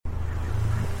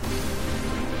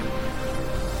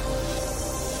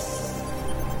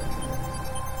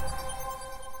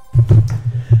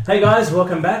Hey guys,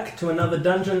 welcome back to another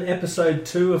dungeon, episode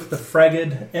 2 of the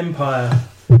Fragged Empire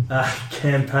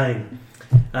campaign.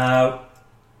 Not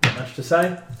much to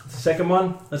say. It's the second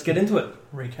one. Let's get into it.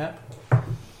 Recap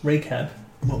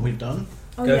What we've done.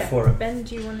 Go for it. Ben,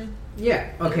 do you want to...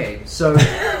 Yeah, okay, so...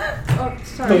 Oh,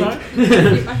 sorry. No.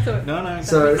 I thought... No.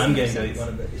 So, I'm going to eat one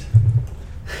of these.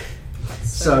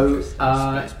 So,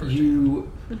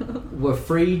 you were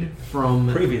freed from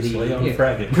Previously on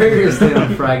Fragged. Previously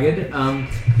on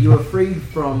Fragged. You were freed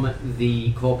from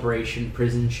the corporation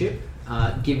prison ship,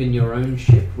 given your own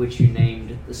ship, which you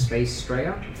named the Space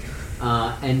Strayer,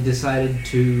 and decided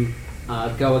to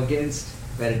go against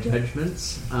better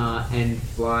judgments and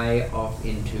fly off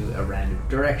into a random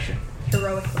direction.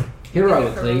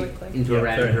 Heroically into a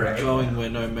random direction. Going where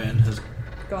no man has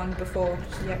gone before.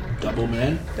 Yep. double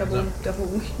man. Double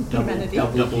humanity.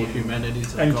 Double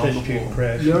humanities have And gone test tube before.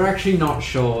 crash. You're actually not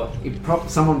sure.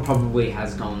 Someone probably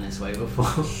has gone this way before.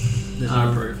 There's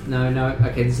no proof. No.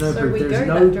 Okay, there's no So proof. we There's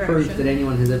go no that proof direction. that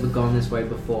anyone has ever gone this way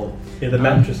before. Yeah, the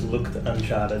map just looked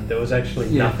uncharted. There was actually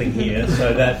nothing here,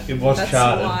 so that it was That's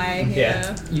charted. why,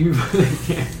 yeah. You.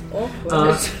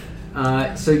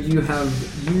 Awkward. So you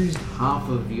have used half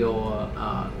of your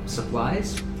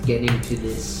supplies getting to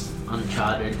this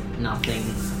uncharted nothing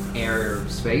area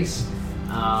of space,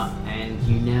 and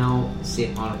you now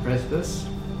sit on a precipice.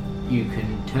 You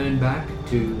can turn back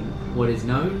to what is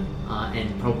known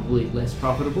and probably less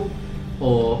profitable,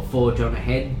 or forge on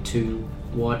ahead to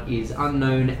what is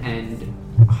unknown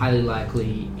and highly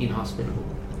likely inhospitable.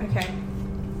 Okay.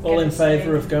 All in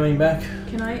favour of going back?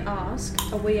 Can I ask,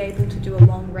 are we able to do a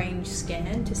long-range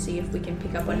scan to see if we can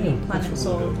pick up any Yeah, that's planets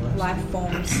what or we'll do last. life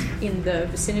forms in the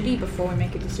vicinity before we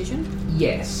make a decision?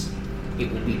 Yes,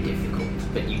 it will be difficult,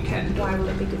 but you can do Why it. will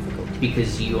it be difficult?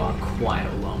 Because you are quite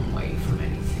a long way from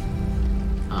anything.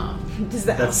 Does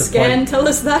the That's the scan point. tell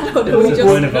us that, or do That's we the just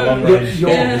point of a long range Your,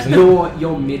 scan, isn't it?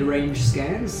 your mid-range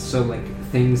scans, so like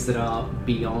things that are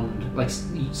beyond, like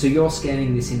so you're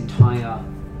scanning this entire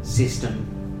system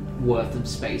worth of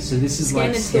space. So this is scan like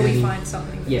until scanning. we find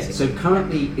something? Yeah. basically? So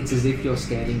currently it's as if you're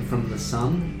scanning from the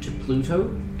sun to Pluto,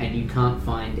 and you can't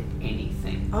find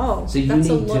anything. Oh, So you that's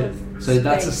need a lot to. of So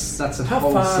that's space. a How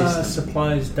whole far system.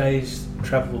 supplies days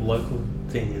travel local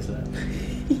thing is that?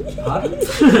 Pardon?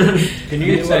 Can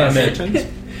you you say say a a sentence?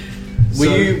 sentence?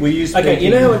 We use okay, you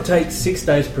know how it takes 6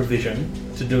 days provision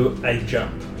to do a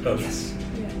jump of Yes.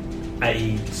 Yeah.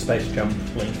 a space jump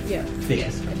length Yeah. thing.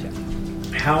 Yes.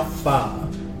 Gotcha. How far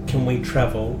can we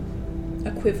travel?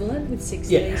 Equivalent with 6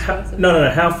 Yeah, days worth of... no.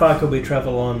 How far could we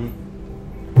travel on?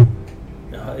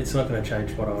 It's not going to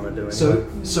change what I want to do. Anyway.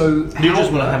 So You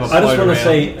just wanna have a I just float want to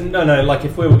around. see. No. Like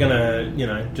if we were going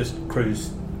to, just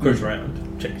cruise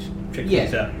around, check Yeah.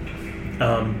 things out.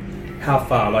 How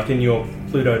far? Like in your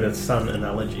Pluto to Sun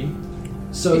analogy.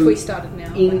 So if we started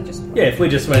now, like just... Yeah, if we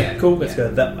just went, Yeah, cool, let's yeah.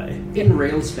 go that way. in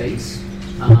real space,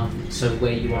 so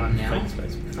where you are now, Fake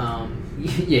space.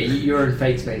 yeah, you're in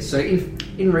fake space. So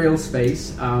in real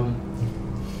space,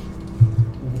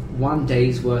 1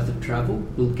 day's worth of travel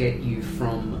will get you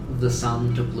from the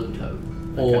sun to Pluto,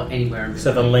 or Okay. anywhere in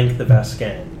So between. the length of our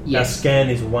scan. Yes. Our scan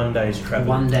is 1 day's travel.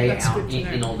 1 day That's out good to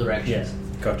know. in all Yeah, directions.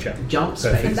 gotcha. Jump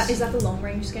Perfect. space. And is that the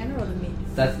long-range scanner or the mid?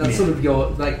 That's Yeah. sort of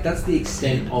your that's the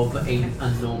extent of a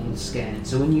normal scan.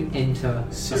 So when you enter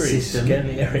a Serious system, scan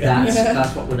the area.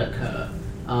 that's what would occur.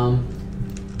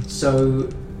 So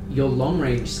your long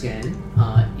range scan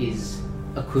is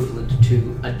equivalent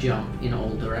to a jump in all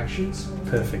directions,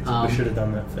 Perfect. We should have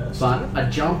done that first. but a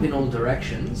jump in all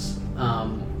directions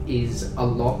is a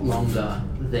lot longer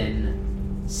than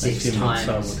six Assume not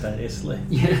times. simultaneously.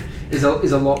 Yeah, is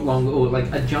a lot longer, or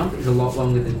like a jump is a lot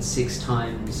longer than 6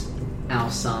 times our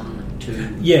sun to.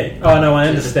 Yeah. Oh no, I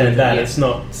To the understand Pluto, that. yeah. It's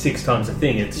not 6 times a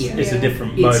thing. It's Yeah. it's a Yeah.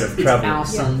 different mode of travel. It's our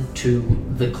sun to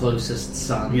the closest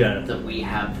sun Yeah. that we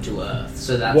have to Earth.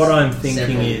 So that's What I'm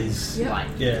thinking several is, Yeah. light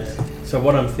yeah. years. So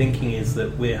what I'm thinking is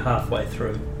that we're halfway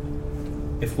through.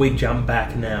 If we jump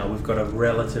back now, we've got a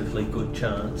relatively good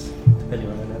chance, depending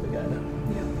on the navigator.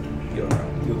 You're right.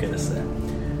 You'll get us there.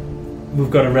 We've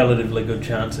got a relatively good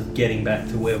chance of getting back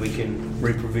to where we can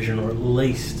reprovision or at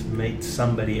least meet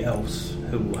somebody else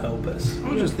who will help us. I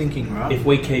was just thinking, right? If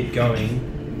we keep going,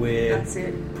 we're That's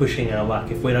it. pushing our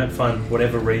luck. If we don't find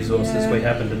whatever resources Yeah. we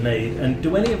happen to need, and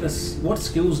do any of us, what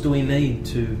skills do we need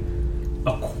to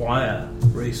acquire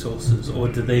resources, or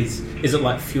do these? Is it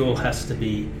like fuel has to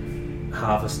be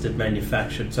harvested,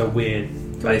 manufactured? So we're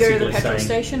Do we go to the basically petrol saying,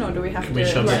 station, or do we have Can we to,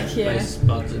 shove like, some yeah... space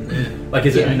buds in there? like,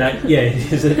 is it Yeah.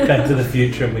 is it Back to the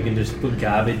Future, and we can just put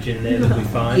garbage in there that we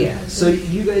find? Yeah, so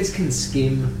you guys can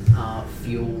skim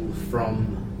fuel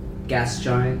from gas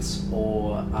giants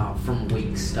or from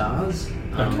weak stars.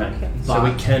 Okay. But So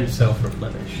we can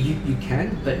self-replenish. you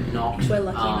can, but not. We're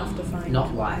lucky enough to find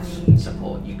not life any.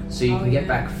 support. You can Oh, get yeah.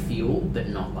 back fuel, but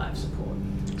not life support.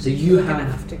 So you We're gonna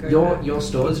have, have to go your back. your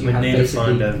stores. You We have need to basically.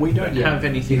 find a- We don't Yeah. have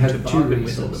anything You have to two bargain with at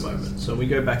the resources. moment, so we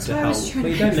go back to So I hell. was trying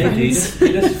Well, to you don't make need to.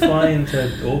 friends. You just fly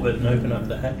into orbit and open up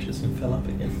the hatches and fill up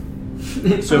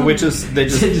again. So we're just they're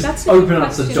just That's open a up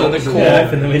the question. so door. the So core. yeah,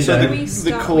 open the window. So Do we the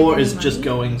start core with any is just money?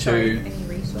 going Sorry, to. any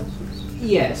resources?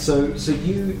 Yeah. So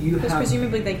you Because have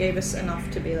presumably they gave us enough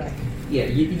to be like.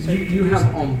 you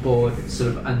have on board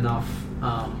sort of enough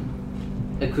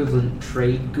equivalent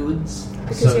trade goods.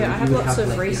 Because So yeah, I have you would lots of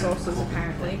like, you know, resources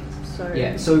apparently. So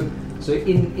Yeah, so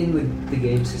in the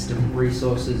game system,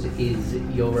 resources is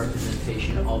your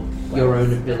representation of your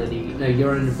own ability. No,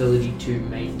 your own ability to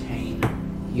maintain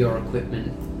your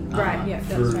equipment. Right, yeah,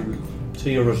 that's through, right. So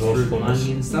your through resourcefulness.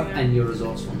 money and stuff, Yeah. and your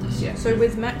resourcefulness. Yeah. So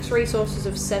with max resources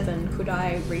of 7, could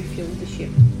I refuel the ship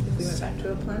if we went back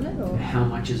to a planet? Or How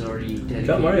much is already dedicated?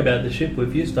 Don't worry about the ship.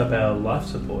 We've used up our life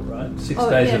support, right? 6 oh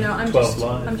days yeah, of no, I'm 12 just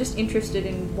lives. I'm just interested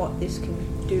in what this can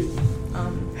do.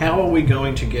 How are we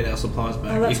going to get our supplies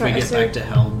back Oh, that's if we right. get So- back to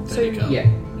hell? so Yeah.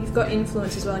 You've got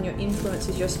influence as well, and your influence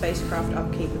is your spacecraft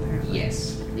upkeep apparently.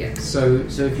 Yes. Yeah. So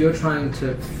if you're trying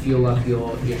to fuel up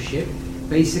your ship,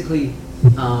 basically,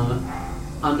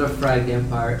 under Fragged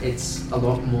Empire, it's a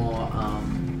lot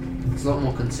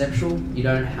more conceptual. You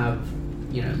don't have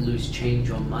loose change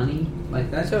or money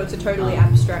like that. So it's a totally Um,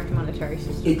 abstract monetary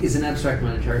system. It is an abstract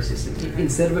monetary system.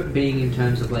 Instead of it being in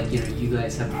terms of you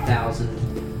guys have 1,000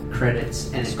 credits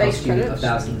and it Space costs you credits.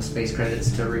 1,000 space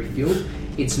credits to refuel.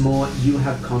 It's more you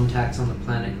have contacts on the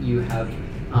planet. You have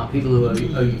people who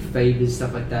owe you favors,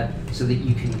 stuff like that, so that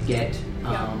you can get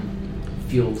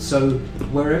fuel. So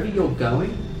wherever you're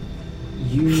going,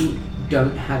 you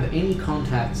don't have any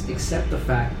contacts except the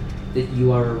fact that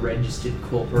you are a registered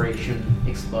corporation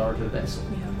explorator vessel.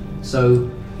 Yeah. So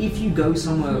if you go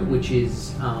somewhere which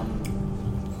is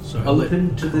So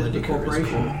open to the Helletica is corporation,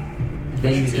 core.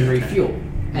 then you can Okay. refuel,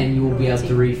 and you will be able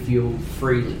to refuel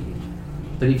freely.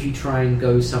 But if you try and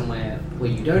go somewhere where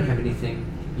you don't have anything,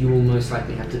 you will most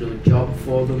likely have to do a job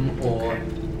for them, or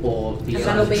be And able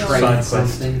that'll to be on- trade Side quest.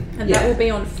 something. And Yeah. that will be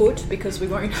on foot because we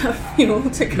won't have fuel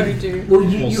to go do. Well,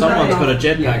 Well, someone's have got a enough-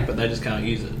 jetpack, yeah. but they just can't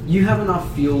use it. You have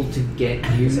enough fuel to get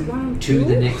you Is it one on to the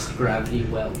fuel? next gravity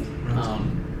well,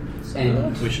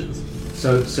 and Wishes.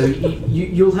 so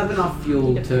you'll have enough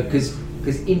fuel to because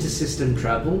inter-system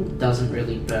travel doesn't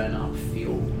really burn up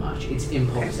fuel much. It's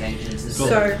impulse engines. and Cool.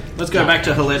 stuff. So Let's go back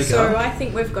to Helletica. So I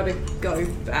think we've got to go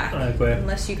back. I agree.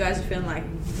 Unless you guys are feeling like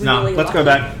really No, let's go lucky.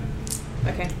 back.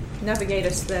 Okay. Navigate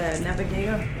us there,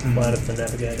 navigator. Flight of the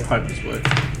Navigator. Hope this works.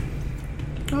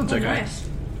 Oh, it's Oh, okay. nice.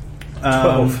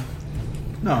 12.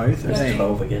 No, 13.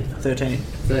 12 again. 13.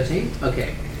 13? Okay.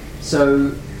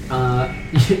 So,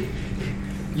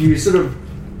 you sort of,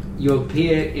 you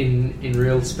appear in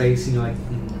real space and you're like,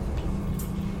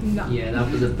 No. yeah,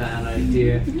 that was a bad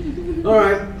idea.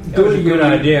 Alright, That was a good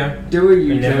idea. Do a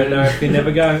You never know U-turn. if you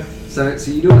never go. So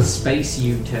you do a space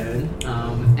U-turn,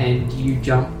 and you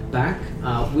jump back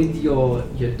with your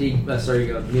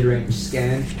mid-range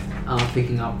scan,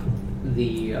 picking up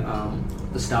the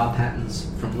star patterns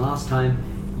from last time.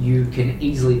 You can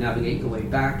easily navigate your way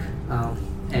back,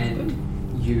 and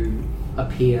you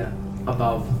appear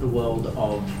above the world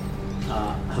of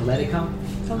Helletica.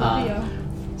 Helletia.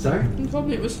 Sorry?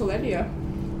 Probably it was Helletia.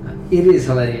 It is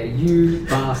Helletia. You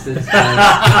bastards.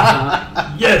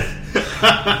 Yes!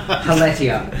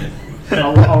 Helletia.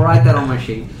 I'll write that on my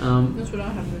sheet. That's what I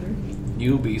have written.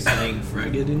 You'll be saying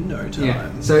frigate in no time. Yeah.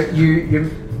 So you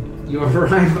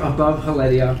arrive above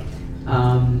Helletia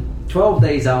 12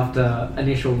 days after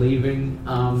initial leaving.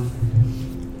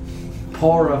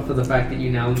 Poorer for the fact that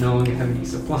you now no longer have any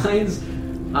supplies,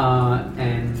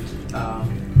 and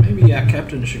Maybe our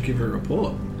captain should give a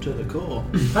report to the core.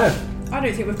 Oh, I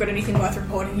don't think we've got anything worth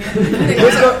reporting yet. we've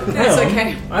got, That's hang on.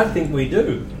 okay. I think we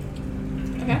do.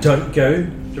 Okay. Don't go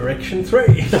direction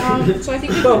 3. So I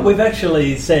think Well, we've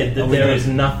actually said that Oh, we there don't. is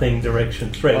nothing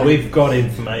direction 3. We've got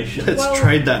information. Let's Well,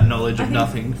 trade that knowledge I of think-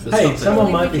 nothing for Hey, something. someone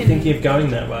I might think be we thinking of going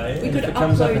that way, we and could if it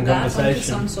comes up in upload that onto conversation,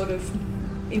 some sort of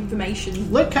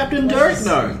information. Let Captain Derek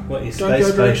know. what is Don't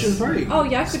space go direction space? 3. Oh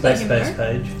yeah, I could let Space him space know.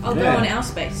 page. I'll Yeah. go on our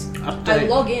space. I Update.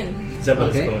 log in. Is that what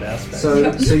Okay. it's called? Our space.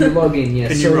 so you log in.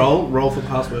 Yes. Can so you roll? Roll for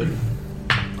password.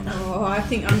 Oh, I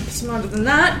think I'm smarter than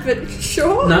that, but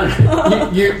sure. No,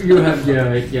 you have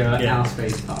your Yeah. our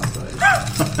space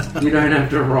password. You don't have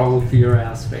to roll for your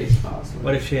our space password.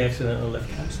 What if she accidentally left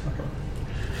caps lock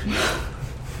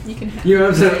on? You can have You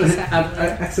accidentally, Exactly.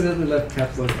 accidentally left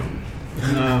caps lock on.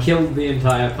 No, Killed the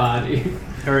entire party.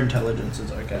 her intelligence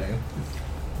is okay.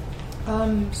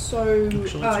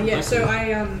 So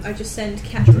I just send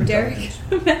Captain Derek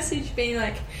a message being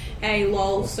like, hey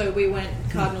lol, so we went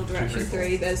cardinal direction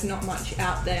 3, there's not much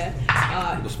out there.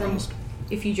 From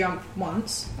if you jump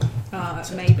once,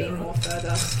 maybe more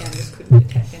further, scanners couldn't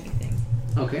detect anything.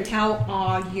 Okay. How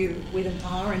are you with an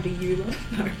R and a U?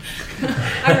 No.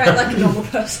 I write like a normal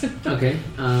person. Okay.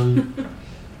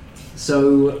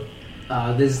 So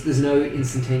there's no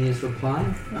instantaneous reply.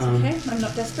 That's okay. I'm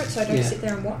not desperate, so I don't sit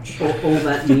there and watch. All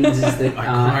that means is that I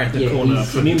cried the corner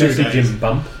he's- for Can you 2 message days. him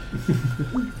bump?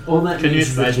 all that Can you means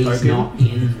is that space he's poke him? not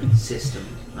in system.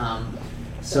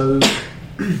 So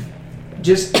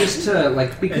just to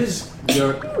like, because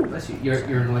you're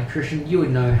an electrician, you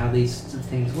would know how these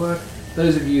things work.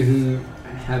 Those of you who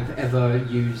have ever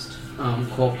used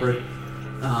corporate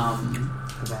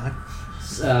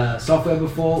software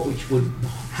before, which would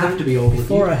have to be all of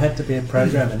Before you. I had to be a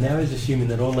programmer, now he's assuming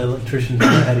that all electricians know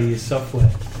how to use software.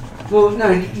 Well, no,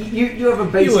 you have a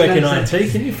basic. You work in understanding-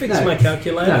 IT, can you fix No. my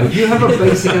calculator? No, you have a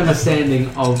basic understanding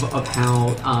of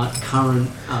how current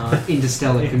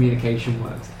interstellar communication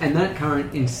works. And that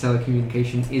current interstellar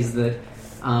communication is that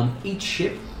each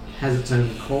ship has its own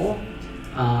core,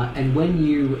 and when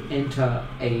you enter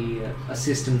a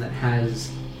system that has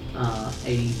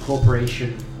a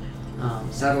corporation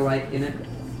satellite in it,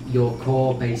 your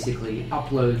core basically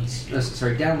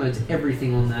downloads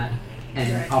everything on that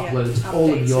and Right, uploads yeah. all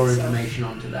of Updates your itself. information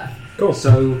onto that. Cool.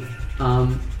 So,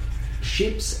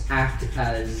 ships act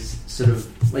as sort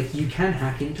of like, you can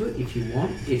hack into it if you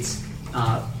want. It's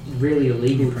really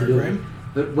illegal to do it. Program?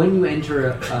 But when you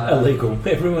enter Illegal.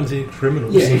 Everyone's here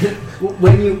criminals. yeah,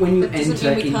 when you That doesn't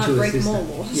enter mean we can't into a break system,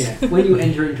 more laws. yeah, when you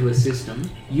enter into a system,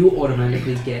 you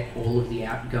automatically get all of the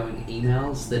outgoing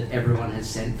emails that everyone has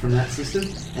sent from that system,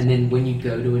 and then when you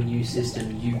go to a new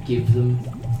system, you give them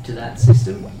to that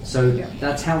system. So Yeah.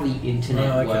 that's how the internet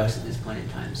Oh, okay. works at this point in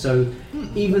time. So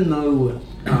even though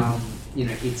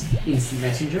it's instant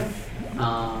messenger,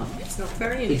 It's not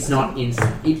very it's not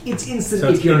instant. It's instant So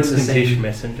if it's you're in the instant-ish same.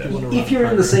 messenger. If you're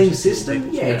in the same system,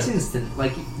 yeah, it's instant.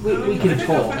 Like we I can don't know if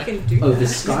talk I can do over that.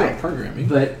 It's not Skype, programming.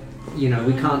 but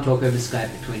we can't talk over Skype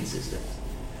between systems.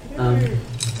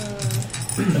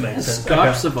 That makes sense. Skype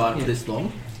Okay. survived Yeah. this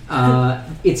long.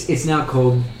 It's now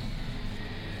called.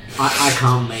 I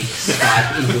can't make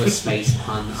Skype into a space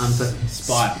pun. I'm so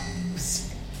Spike.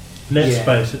 Net Yeah.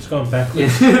 space, it's gone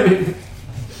backwards. Yeah.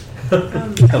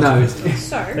 No.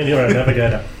 So Anyway,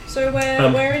 navigator.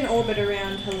 we're in orbit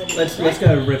around Helidius. Let's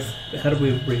go riff. How do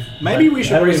we riff? Maybe we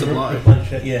should how do we resupply.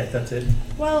 replenish it? Yeah, that's it.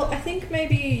 Well, I think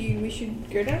maybe we should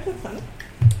go down to the planet.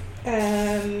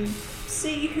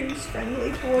 See who's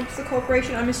friendly towards the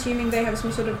corporation. I'm assuming they have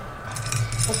some sort of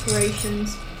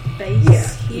operations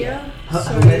base here.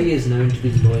 Haledia is known to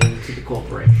be loyal to the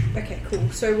corporation. Okay, cool.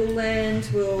 So we'll land.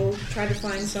 We'll try to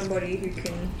find somebody who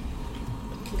can.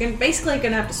 We're basically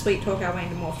going to have to sweet talk our way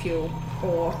into more fuel,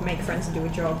 or make friends and do a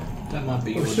job. That might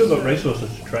be We've good. still got resources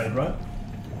to trade, right?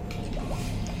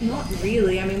 Not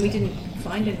really. I mean, we didn't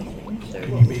find anything. So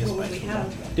Can what you be a would we space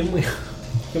have? Didn't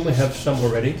we have some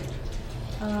already?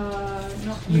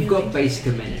 Not You've really. got basic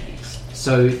amenities,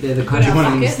 so they're the kind Got of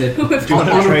our things bucket. that We've Do you want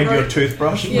got to trade our- your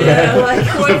toothbrush? Yeah, like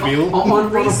what? Fuel? on a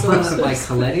planet Resources. like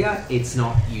Haledia, it's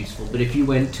not useful. But if you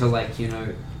went to like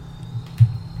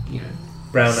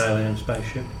Brown alien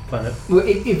spaceship planet. well,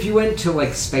 if you went to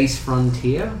like Space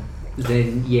Frontier,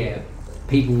 then yeah,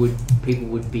 people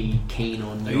would be keen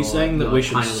on. Are you saying that we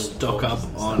should stock up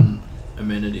on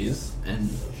amenities and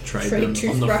trade them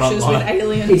Trade on the front toothbrushes with line?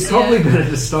 aliens. It's probably yeah. better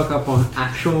to stock up on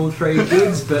actual trade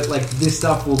goods, but like this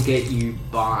stuff will get you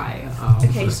by.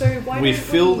 Okay, so why We don't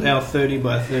filled our 30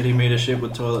 by 30 meter ship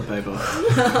with toilet paper.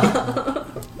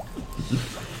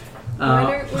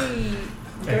 Why don't we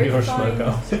And you're a go find,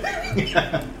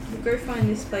 smoker. go find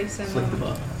this place Flick the and,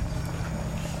 butt.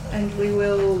 and we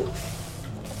will.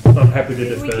 I'm happy to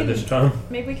Maybe we defer can- this time.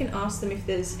 Maybe we can ask them if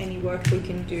there's any work we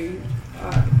can do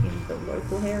in the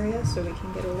local area, so we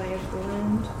can get a lay of the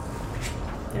land.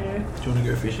 Do you want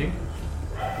to go fishing?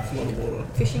 It's a lot of water.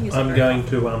 Fishing is. I'm very going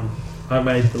fun. to. I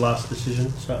made the last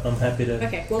decision, so I'm happy to.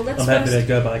 Okay, well let's I'm happy first. to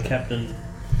go by Captain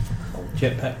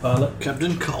Jetpack Pilot.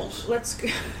 Captain Coles. Let's go.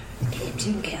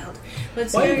 Captain Cowd.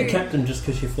 Let's Why go. are you the captain just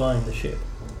because you're flying the ship?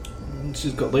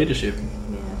 She's got leadership.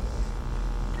 Yeah.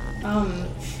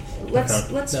 Let's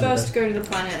Okay. let's No, no, first go to the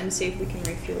planet and see if we can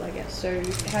refuel. I guess. So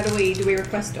how do we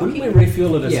request Wouldn't docking? we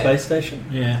refuel at a Yeah. space station?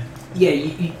 Yeah. Yeah,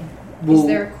 Is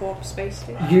there a corp space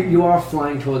station? you are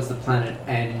flying towards the planet,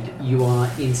 and you are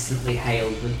instantly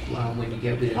hailed when you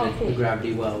get within Oh, cool. the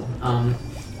gravity well.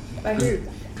 By who?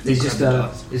 He's just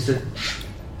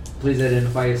please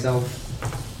identify yourself.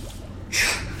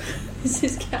 This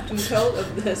is Captain Colt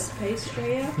of the Space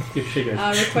Trader. She goes,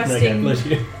 Requesting "Okay, bless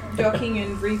you." docking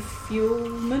and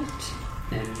refuelment.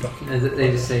 And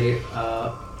they just say,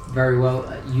 very well,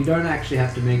 you don't actually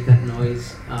have to make that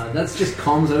noise. That's just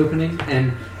comms opening,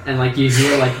 and like you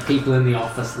hear like people in the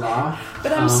office laugh.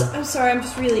 But I'm sorry, I'm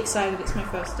just really excited. It's my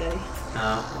first day.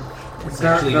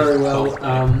 Very well.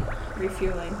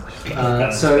 Refueling.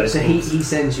 So he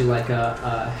sends you like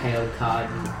a hail card,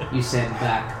 and you send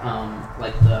back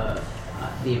like the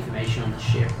information on the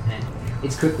ship, and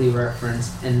it's quickly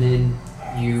referenced, and then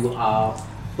you are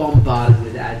bombarded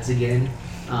with ads again,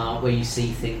 where you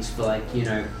see things for like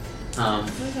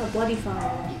Where's our bloody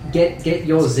file? get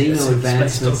your Xeno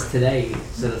advancements today,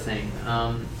 sort of thing.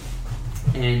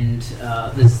 And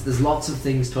there's lots of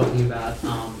things talking about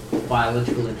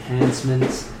biological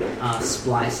enhancements,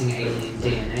 splicing alien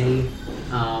DNA.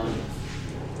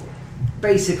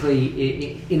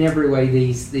 Basically, in every way,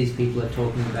 these people are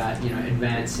talking about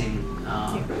advancing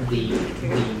the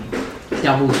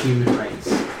double human race.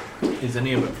 Is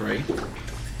any of it free?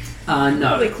 Probably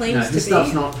No, claims to this be.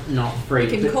 stuff's not free.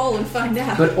 You can call and find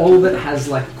out. But all of it has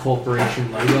like a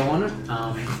corporation logo on it.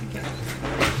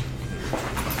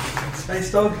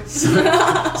 Space dog.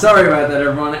 Sorry about that,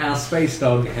 everyone. Our space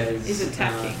dog is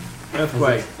attacking.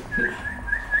 Earthquake.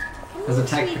 Has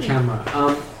attacked the camera.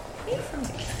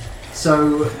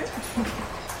 So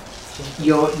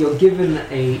you're given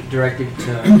a directive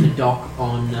to dock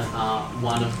on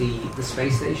one of the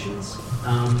space stations,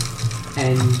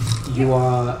 and you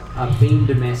are beamed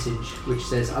a message which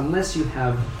says, unless you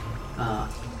have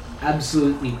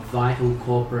absolutely vital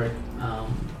corporate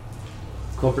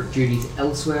duties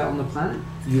elsewhere on the planet,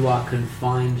 you are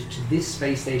confined to this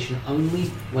space station only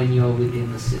when you're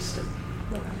within the system.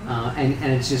 And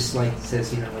it's just like it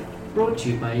says, brought to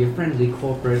you by your friendly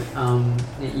corporate,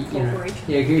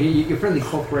 your friendly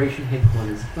corporation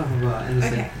headquarters, blah blah blah, and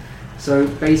Okay. So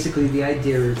basically, the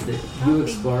idea is that you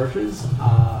explorators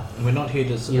are We're not here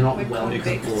to. you're not We're welcome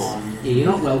convicts. on you're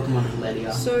not welcome on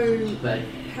Valeria, So, but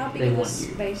how big they is the want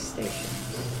you. space station?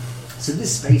 So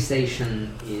this space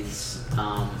station is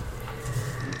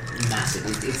massive.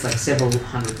 It's like several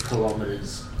hundred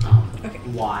kilometers Okay.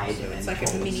 wide. So it's and like a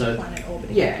tall. mini So, planet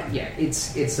orbiting. yeah, the planet, yeah.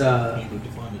 It's Need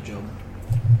to find a job.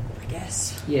 I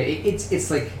guess. yeah. It's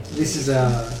like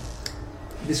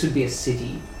this would be a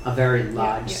city, a very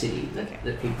large yeah. city Okay.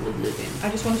 that people would live in. I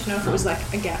just wanted to know if it was like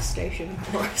a gas station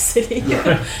or a city.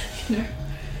 Yeah.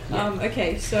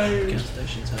 Okay, so Gas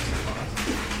stations have supplies.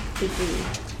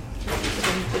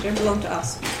 they don't belong to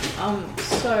us.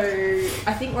 So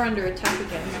I think we're under attack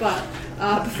again. But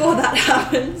before that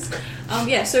happens,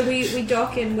 so we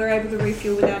dock and we're able to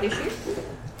refuel without issue.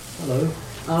 Hello.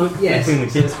 Yes. When the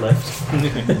kids left,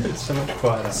 it's so much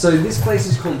quieter. So this place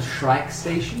is called Shrike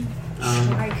Station.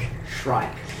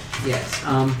 Shrike. Yes.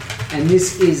 And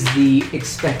this is the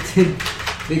expected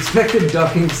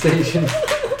docking station.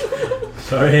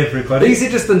 Sorry, everybody. These are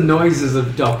just the noises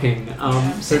of docking.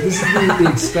 So this is the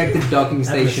expected docking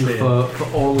station for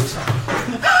all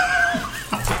time.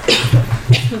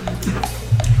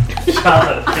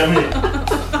 Charlotte, come here.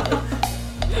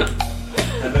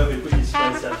 How about we put your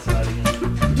space outside again?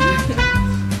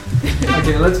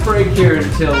 Okay, let's break here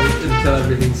until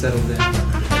everything's settled down.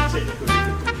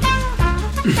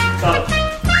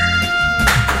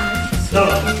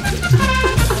 Stop.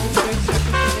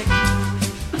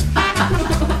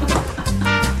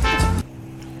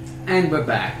 And we're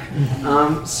back.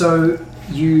 So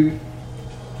you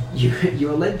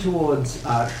are led towards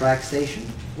Shrike Station,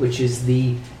 which is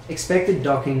the expected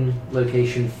docking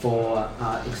location for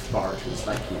explorators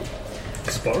like you.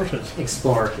 Explorators.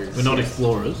 Explorators. We're not yes.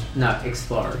 explorers. No,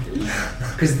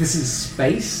 explorators. Because this is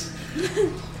space.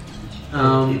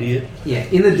 Idiot. Yeah,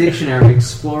 in the dictionary,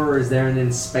 explorer is there, and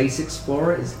then space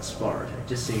explorer is explorator.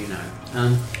 Just so you know.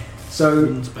 So.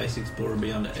 Wouldn't Space Explorer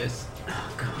be under S?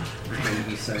 Oh God, I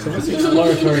hate you so So much. what's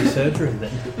exploratory surgery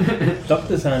then?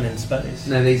 Doctors aren't in space.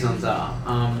 No, these ones are.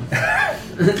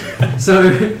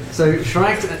 So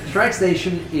Shrike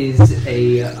Station is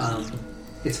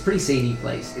it's a pretty seedy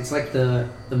place. It's like the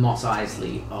Mos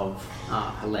Eisley of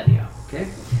Haledia. Okay,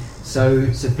 so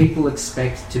people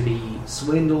expect to be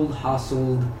swindled,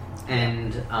 hustled,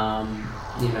 and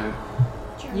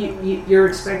you're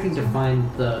expecting to find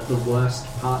the worst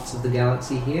parts of the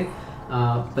galaxy here.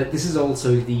 But this is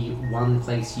also the one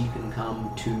place you can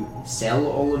come to sell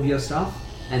all of your stuff,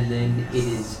 and then it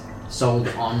is sold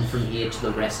on from here to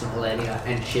the rest of Haledia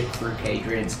and shipped through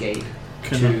Cadrian's Gate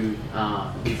to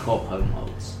the Corp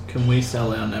homeholds. Can we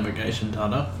sell our navigation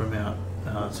data from our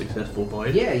successful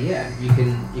voyage. Yeah, you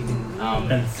can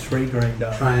And 3 green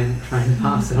dice. try and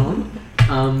pass it on.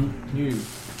 You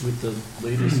with the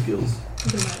leader skills.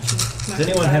 Does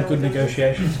anyone have good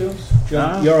negotiation skills?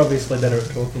 John, you're obviously better at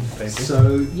talking to people.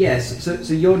 So yes, so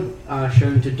you're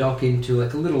shown to dock into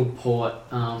like a little port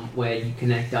where you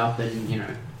connect up, and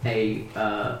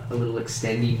a little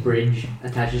extending bridge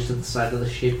attaches to the side of the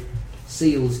ship,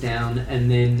 seals down,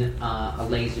 and then a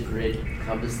laser grid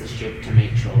covers the ship to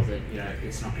make sure that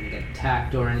it's not going to get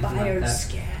attacked or anything like that.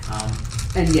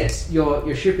 Bioscan. And yes,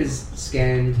 your ship is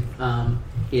scanned.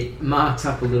 It marks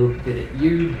up a little bit at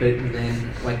you, but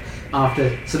then after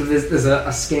sort of there's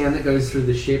a scan that goes through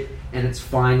the ship and it's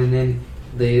fine, and then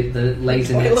the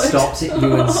laser net stops at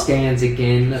you and scans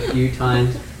again a few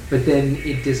times, but then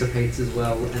it dissipates as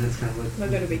well, and it's kind of like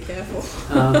I've got to be careful.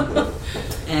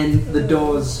 and the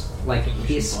doors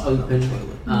hiss open,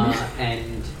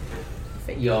 and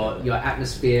your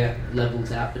atmosphere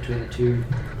levels out between the two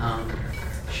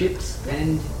ships,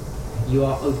 and you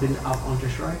are opened up onto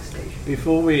Shrike Station.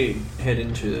 Before we head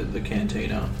into the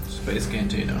cantina, space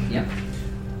cantina, Yep.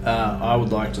 I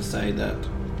would like to say that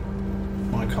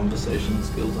my conversation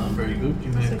skills aren't very good.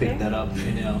 You may have picked that up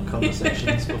in our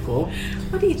conversations before.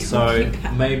 What are you So talking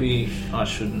about? maybe I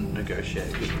shouldn't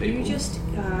negotiate with people. You just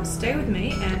stay with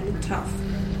me and look tough.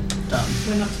 Done.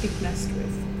 We're not to be messed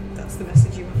with. That's the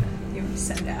message you want to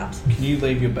send out. Can you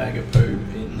leave your bag of poo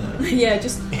in the Yeah,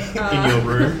 just in your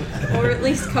room? or at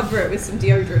least cover it with some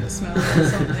deodorant smell or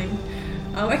something.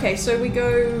 Okay, so we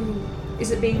go. Is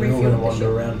it being We're all refueled? going to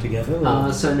wander around together?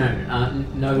 Or? So no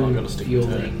I've got to stick with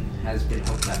fueling has been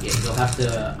hooked up yet. You'll have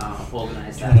to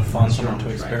organise Do you that. want to find once someone you're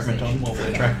to Shrike experiment on Station. while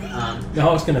we're trapped? No,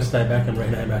 I was going to stay back and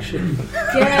rename our ship.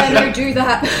 Yeah, no, do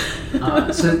that.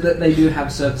 So that they do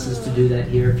have services to do that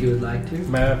here if you would like to.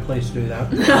 May I please do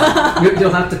that? You'll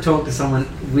have to talk to someone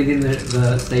within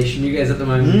the station. You guys at the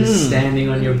moment are just standing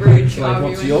on your Bridge, bridge like,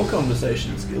 arguing. What's your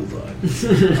conversation skills like?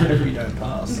 I hope you don't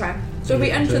pass. Okay, so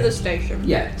we enter the station.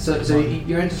 yeah. So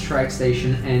you're into Shrike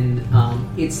Station, and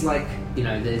it's like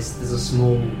there's a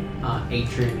small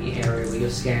atrium area where your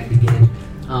scan begins,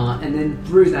 and then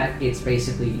through that it's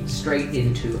basically straight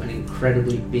into an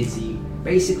incredibly busy,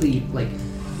 basically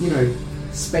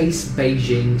space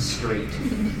Beijing street.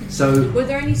 So Were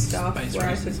there any staff Space who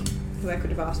I racism. could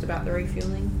have asked about the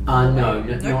refueling? no, No?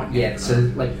 not Okay. yet.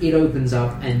 So it opens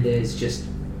up and there's just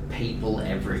people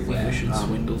everywhere. We should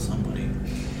swindle somebody.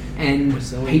 And We're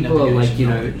selling people are navigation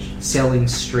knowledge. selling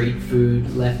street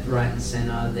food left, right, and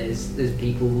center. There's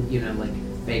people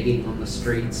begging on the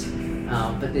streets,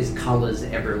 but there's colors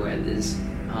everywhere. There's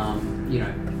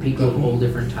people of all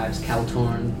different types: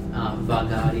 Kaltorn,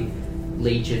 Vargadi,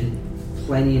 Legion,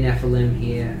 plenty of Nephilim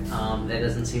here. There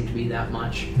doesn't seem to be that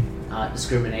much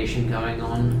discrimination going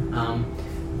on,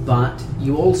 but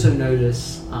you also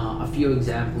notice a few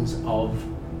examples of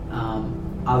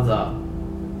other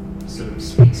sort of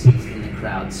species in the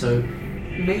crowd. So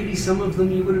maybe some of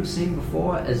them you would have seen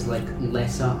before as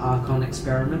lesser Archon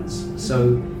experiments.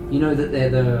 So you know that they're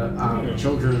the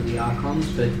children of the Archons,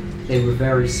 but they were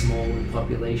very small in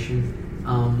population.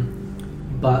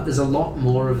 But there's a lot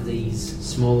more of these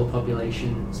smaller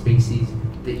population species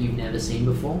that you've never seen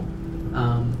before.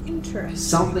 Interesting.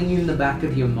 Something in the back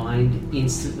of your mind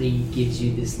instantly gives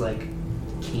you this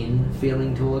kin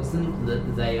feeling towards them,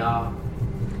 that they are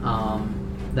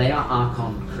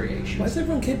Archon creations. Why does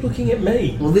everyone keep looking at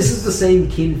me? Well, this is the same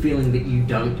kin feeling that you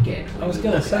don't get. I was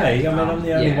going to say, I'm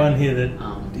the only one here that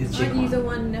is Aren't you the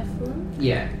one Nephilim?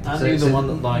 Yeah. Aren't you the one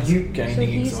that likes gaining So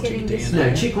he's exotic getting this- DNA? No,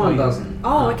 Chiquan doesn't.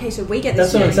 Oh, okay, so we get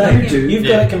this. That's what I'm feeling. saying. You do. You've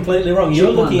got it completely wrong.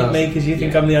 You're looking at me because you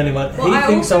think I'm the only one. Well, He I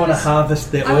thinks I also want to was-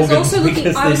 harvest their I was organs also looking.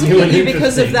 because I was they're new looking and at you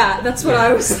because of interesting. that. That's what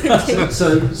I was thinking.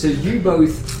 So you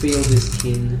both feel this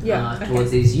kin Yeah, okay.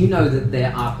 towards these. You know that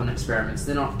they're Archon experiments.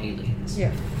 They're not aliens.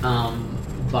 Yeah.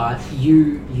 But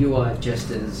you are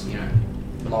just as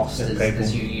lost As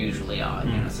as people. you usually are.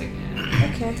 It's like.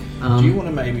 Okay. Do you want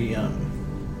to maybe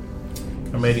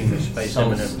I'm eating the space sell-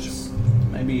 M&Ms.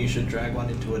 maybe you should drag one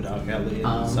into a dark alley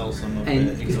and sell some of and-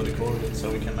 the exotic organs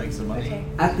so we can make some money. Okay.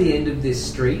 At the end of this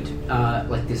street,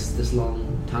 this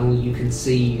long tunnel, you can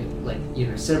see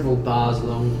several bars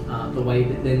along the way,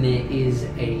 but then there is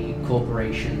a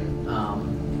corporation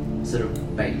sort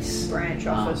of base Branch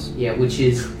office. Yeah, which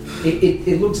is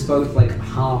it looks both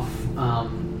half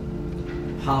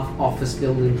office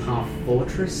building, half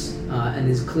fortress, and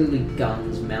there's clearly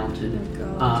guns mounted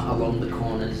Oh, God. along the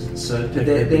corners. So Take they're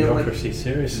their like bureaucracy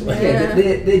seriously. Yeah.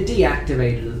 they're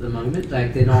deactivated at the moment.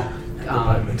 They're not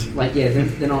moment.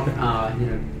 they're not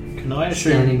Can I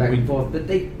standing assume back we and forth, but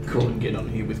they couldn't could. get on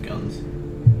here with guns?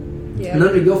 Yeah.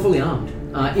 No, you're fully armed.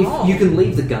 If you can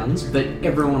leave the guns, but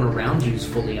everyone around you is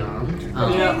fully armed.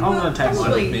 Yeah, I'm going to take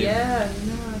mine with me. Yeah,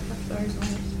 no, fuck those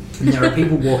ones. And there are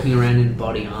people walking around in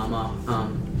body armor.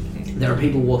 There are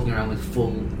people walking around with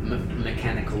full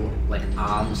mechanical like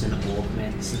arms and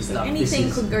augments and stuff. Anything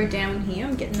could go down here.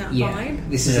 I'm getting that vibe.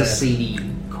 This is a seedy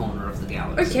corner of the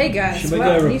galaxy. Okay, guys. Should we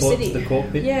well, go new report city. to the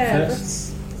cockpit Yeah,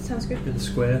 first? sounds good. To the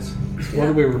squares. What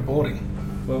are we reporting?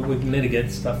 Well, we need to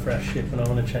get stuff for our ship, and I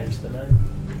want to change the name.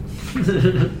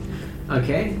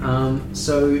 Okay,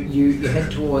 so you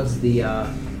head towards the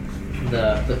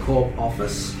corp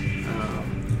office.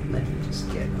 Let me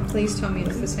just get. Please tell me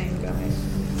it's the same guy.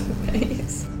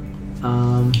 Yes.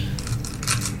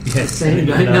 Yes, Same you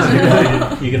guy. can ask him No.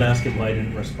 why you can ask him why he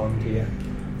didn't respond to you.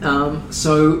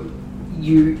 So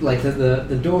you like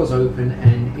the doors open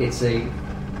and it's a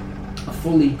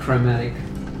fully chromatic,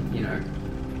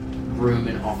 room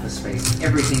and office space.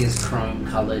 Everything is chrome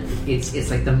colored. It's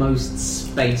like the most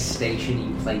space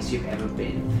station-y place you've ever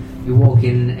been. You walk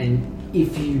in and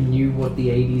if you knew what the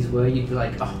 80s were, you'd be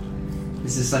like, oh,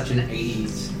 this is such an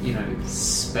 80s,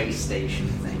 space station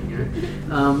thing.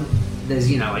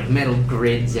 There's, like metal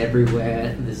grids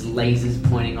everywhere. There's lasers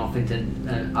pointing off into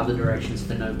other directions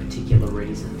for no particular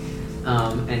reason.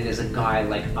 And there's a guy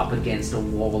like up against a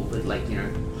wall with like,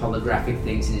 holographic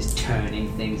things and is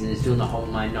turning things and is doing the whole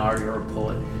Minority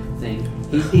Report thing.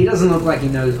 He doesn't look like he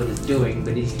knows what he's doing,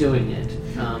 but he's doing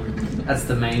it. That's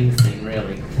the main thing,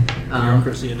 really.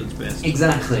 Bureaucracy at its best.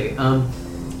 Exactly.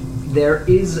 There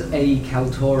is a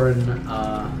Kaltoran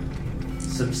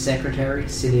subsecretary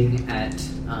sitting at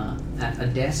a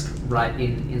desk right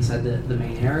inside the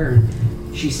main area,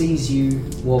 and she sees you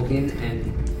walk in,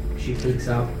 and she picks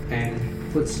up and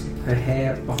puts her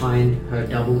hair behind her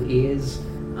double ears,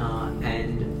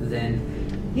 and then,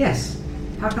 yes,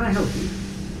 how can I help you?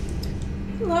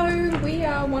 Hello, we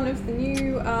are one of the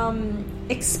new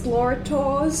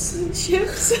Explorators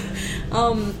ships,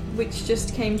 which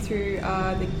just came through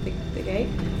the gate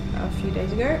a few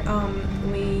days ago.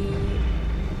 We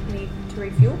need to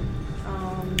refuel,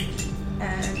 and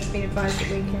I've been advised that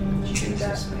we can do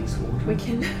that. We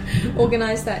can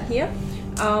organise that here.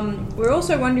 We're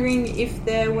also wondering if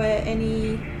there were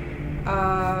any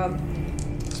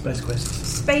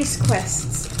space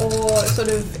quests or sort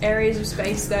of areas of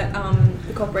space that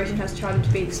the corporation has chartered to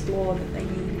be explored that they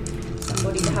need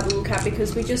somebody to have a look at,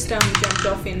 because we just jumped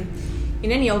off in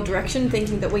any old direction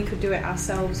thinking that we could do it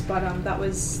ourselves, but that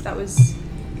was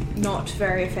not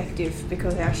very effective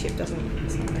because our ship doesn't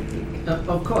sound very big.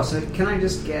 Of course. Can I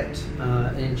just get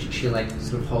and she like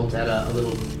sort of holds out a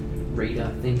little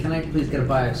reader thing. Can I please get a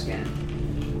bioscan?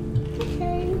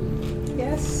 Okay.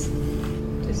 Yes.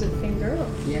 Is it finger or?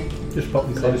 Yeah. Just pop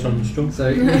your clothes on the stool. So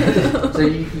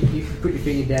you put your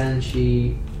finger down and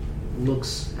she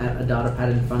looks at a data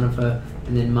pad in front of her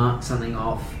and then marks something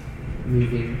off,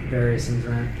 moving various things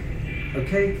around.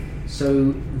 Okay,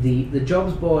 so the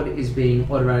jobs board is being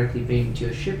automatically beamed to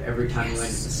your ship every time you enter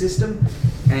the system,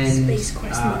 and Space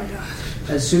Quest mode.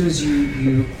 as soon as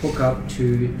you hook up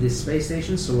to this space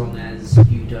station, so long as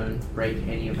you don't break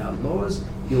any of our laws,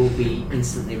 you'll be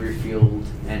instantly refueled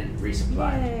and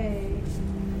resupplied. Yay.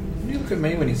 You look at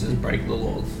me when he says break the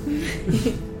laws.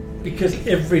 Because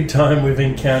every time we've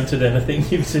encountered anything,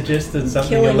 you've suggested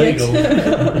something Killing it.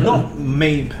 illegal. Not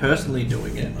me personally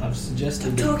doing it. I've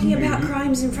suggested that Talking you about do.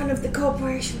 crimes in front of the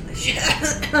corporation.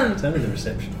 It's only the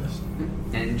receptionist.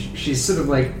 And she's sort of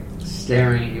like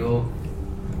staring at you all.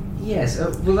 Yes,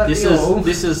 will that be all?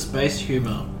 This is space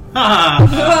humor.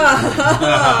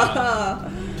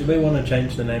 Do we want to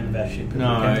change the name of our ship?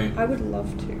 No. I would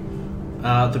love to.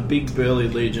 The big burly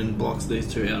legion blocks these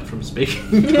two out from speaking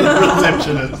to the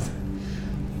receptionist.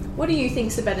 What do you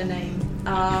think's a better name?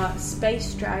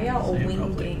 Space Australia or Say it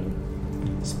properly.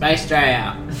 Winging? Space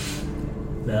Australia.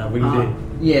 No, we do.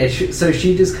 Yeah, so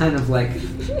she just kind of like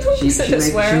she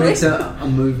makes a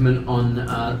movement on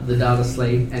the data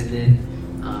slate and then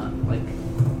like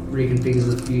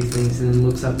reconfigures a few things and then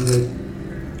looks up and goes,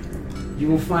 "You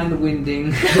will find the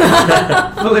winding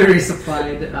fully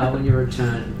resupplied when you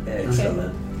return."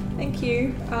 Excellent. Thank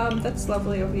you. That's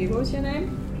lovely of you. What was your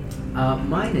name?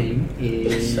 My name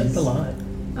is. So polite.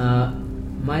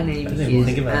 My name I didn't even is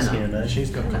think of asking her Anna. name.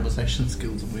 She's got conversation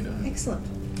skills and we don't. Excellent.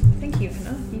 Thank you,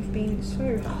 Anna. You've been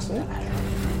so helpful.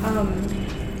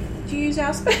 Do you use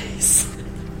our space?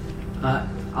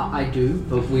 I do,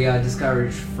 but we are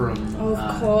discouraged from,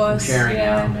 Of course. from sharing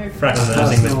yeah, our no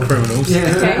Fraternising with criminals.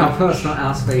 Okay. our personal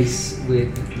airspace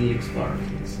with the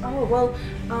Explorers. Oh, well,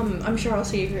 I'm sure I'll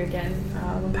see you here again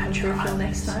when we come to refill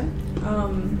next time.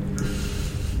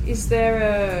 Is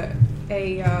there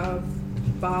a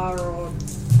bar or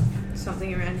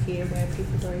something around here where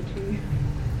people go to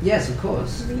Yes, of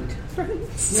course. meet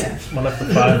friends? Yeah. One of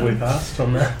the 5 we passed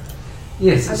on that.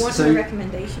 Yes. I want so my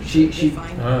recommendation. she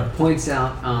Oh. points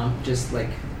out just like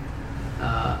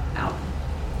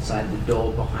outside the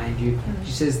door behind you.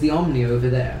 She says, "The Omni over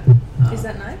there." Is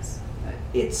that nice?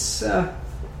 It's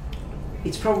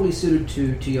probably suited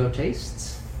to your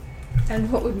tastes.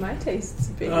 And what would my tastes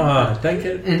be? Oh, don't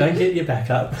get your back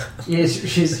up. Yes,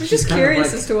 she's I'm just kind of curious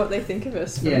like- as to what they think of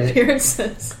us from Yeah.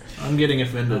 appearances. I'm getting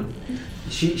offended.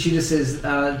 She just says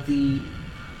the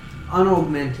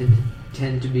unaugmented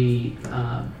tend to be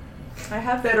I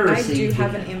have better I do received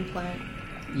have in- an implant.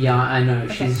 yeah, I know.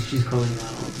 Okay. She's calling it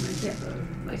unaugmented Yeah. though.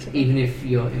 Like That's okay. even if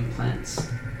your implants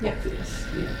Yeah. obvious.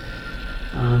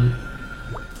 Yeah.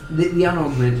 The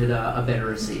unaugmented are better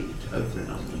received over and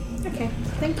over. Okay,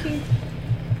 thank you.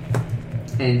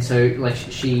 And so, like,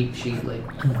 she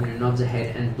like nods her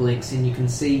head and blinks, and you can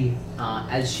see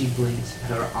as she blinks,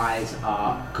 her eyes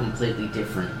are completely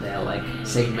different. They're like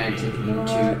segmented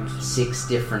into 6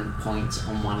 different points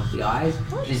on one of the eyes.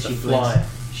 And she blinks.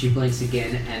 She blinks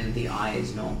again, and the eye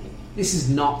is normal. This is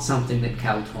not something that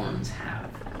Kaltorans have.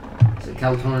 So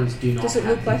Kaltorans do not. Does it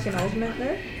have look like these. an augment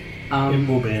though? It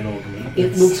will be an augment.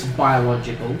 It looks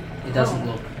biological. It doesn't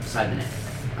Oh. look cybernetic.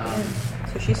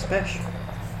 So she's special.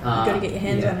 You gotta get your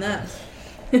hands on that.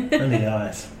 And the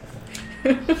eyes. Do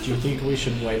you think we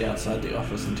should wait outside the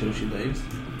office until she leaves?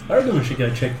 I reckon we should go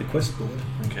check the quest board.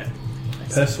 Okay.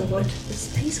 Personally. The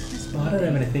space quest. I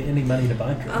don't have any money to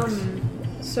buy drugs.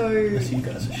 So Unless you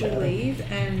guys are we shouting.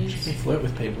 leave, and You can flirt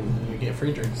with people and you get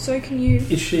free drinks. so can you?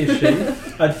 Is she?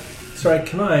 Sorry,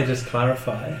 can I just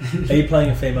clarify? Are you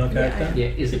playing a female character? Yeah,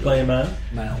 is You it playing a male?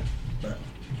 Male. No.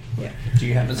 Yeah. Do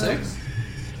you have a sex?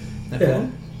 Yeah.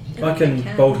 I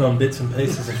can bolt on bits and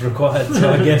pieces if required, so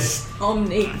I guess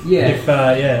Omni. Yeah. if,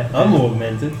 I'm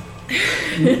augmented.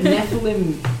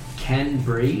 Nephilim can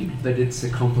breed, but it's a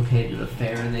complicated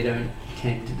affair, and they don't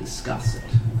tend to discuss it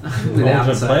I without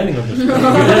wasn't saying.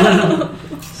 planning on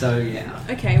just So yeah,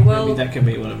 Okay, well, Maybe that can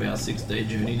be one of our 6-day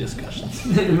journey discussions.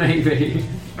 maybe.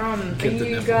 are Get the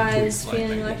you Nephilim guys quick,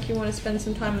 feeling like, like you want to spend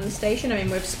some time on the station? I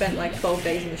mean, we've spent like 12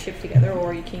 days in the ship together,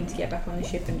 or are you keen to get back on the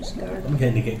ship and just go? I'm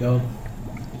going to get going.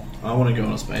 I want to go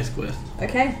on a space quest.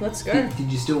 Okay, let's go.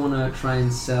 Did you still want to try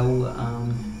and sell?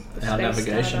 Our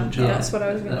navigation Yeah, chart. that's what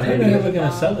I was going I to don't do. know who we're going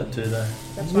to sell it to, though.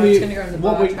 That's why I was going to go in the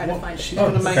bar and try to what- find She's it.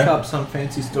 going to make okay. up some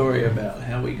fancy story about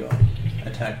how we got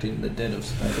attacked in the dead of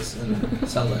space and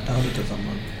sell that data to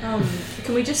someone.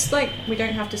 Can we just we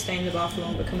don't have to stay in the bar for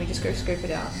long, but can we just go scope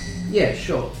it out? Yeah,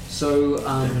 sure. So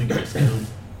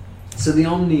so the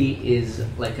Omni is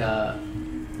like a.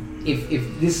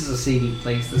 If this is a seedy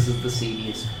place, this is the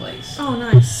seediest place. Oh,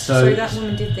 nice. So, So- that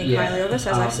woman did think yeah, highly of us,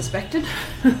 as I suspected.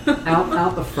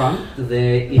 Out the front,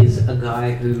 there is a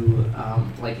guy who,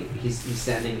 he's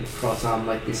standing cross-armed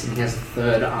like this, and he has a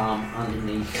third arm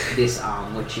underneath this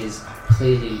arm, which is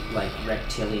clearly like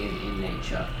reptilian in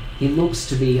nature. He looks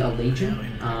to be a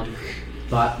legion,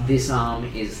 but this arm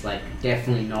is like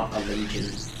definitely not a legion.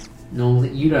 Normally,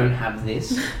 you don't have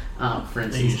this, for Are you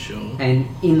instance. sure? And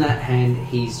in that hand,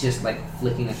 he's just like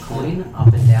flicking a coin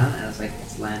up and down, and it's like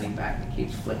it's landing back and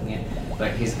keeps flicking it.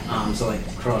 But his arms are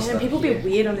like crossed Man, up people be here.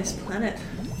 weird on this planet.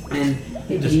 And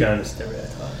You're just going to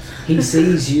stereotypes. he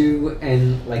sees you,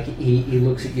 and like he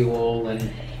looks at you all,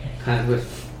 and kind of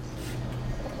with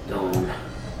dawn,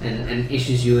 and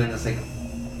issues you, and it's like.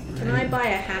 Can I buy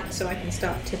a hat so I can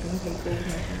start tipping people with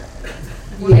my hat?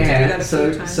 I've wanted to do Yeah, that a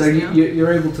few times so now.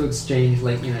 you're able to exchange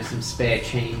some spare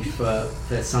change for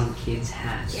some kid's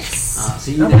hat. Yes! So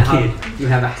you I'm now a have, you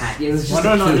have a hat. Yeah, there's just Why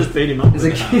don't a I kid. just beat him up There's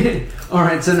with a a hat? kid.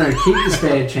 Alright, so no, keep the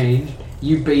spare change.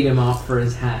 You beat him up for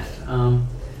his hat.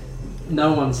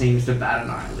 No one seems to bat an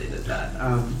eyelid at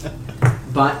that.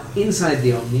 But inside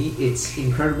the Omni, it's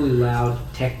incredibly loud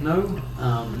techno,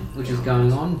 which is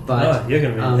going on. But Oh, you're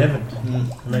going to be in heaven.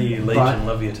 I know you Legion but-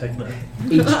 love your techno.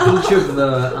 each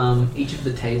of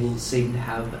the tables seem to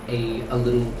have a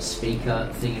little speaker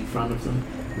thing in front of them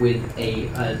with a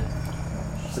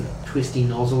sort of twisty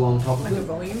nozzle on top Like of a it.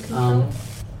 volume control?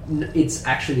 It's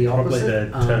actually the Probably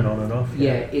opposite. the turn on and off.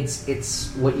 Yeah,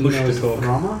 it's what you Push know to as a talk.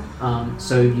 thrommer.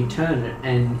 So you turn it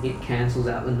and it cancels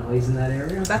out the noise in that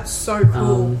area. That's so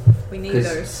cool. We need 'cause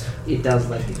those. It does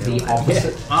like the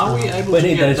opposite. Are we able We to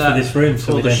need get those that for this room so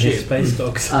for we the don't hit ship? space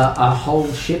dogs. A whole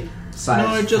ship size.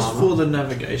 No, just thrommer. for the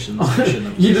navigation section.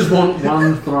 Of You just want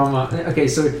one thrommer. Okay,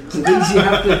 so these you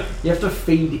have to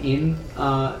feed in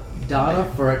data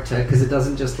for it to, because it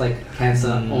doesn't just like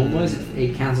cancel almost.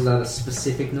 It cancels out a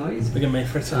specific noise. Look at me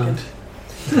for a second.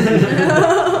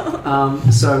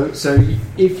 So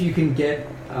if you can get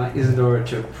Isadora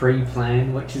to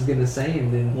pre-plan what she's going to say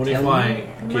and then What tell if I you.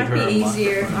 It give might her be a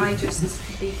easier if I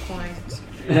just be quiet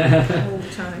all the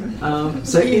time.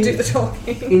 So you do the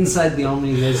talking. inside the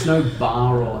Omni, there's no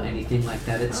bar or anything like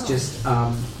that. It's just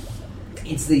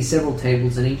it's these several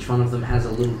tables, and each one of them has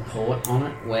a little port on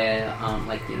it where,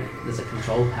 there's a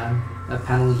control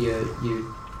panel.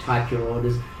 You type your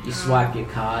orders, you swipe your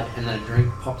card, and then a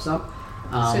drink pops up.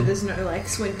 So there's no like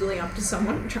swindling up to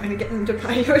someone trying to get them to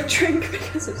buy you a drink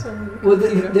because it's on. Well,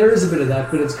 there is a bit of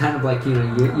that, but it's kind of like, you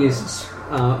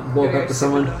walk up to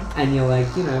someone and you're like,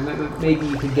 maybe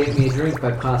you could get me a drink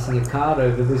by passing a card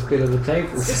over this bit of the table.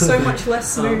 It's so much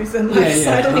less smooth than like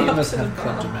sidling up to the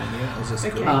bar.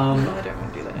 Okay, well, I don't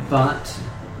want to do that anymore. But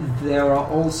there are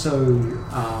also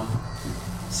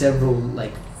several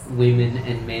like women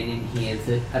and men in here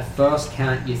that at first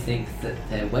count you think that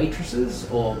they're waitresses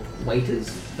or waiters,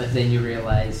 but then you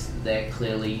realise they're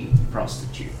clearly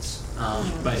prostitutes.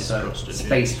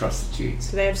 Space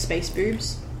prostitutes. Do they have space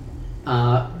boobs?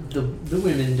 The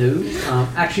women do.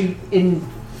 Actually,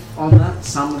 on that,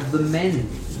 some of the men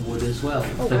would as well,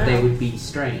 but they would be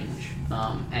strange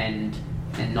and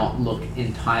not look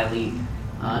entirely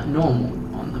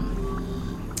normal on them.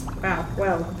 Wow,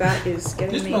 well, that is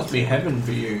getting This me. must be heaven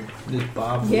for you. This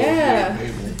bar full Yeah, of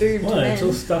people. boobed Well, men. it's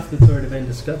all stuff that's already been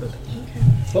discovered. Okay.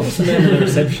 What was the name of the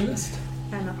receptionist?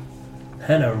 Anna.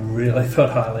 Hannah really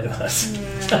thought highly of us.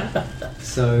 Yeah.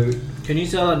 So Can you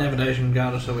sell a navigation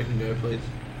card so we can go, please?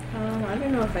 I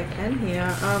don't know if I can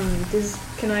here.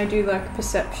 Can I do like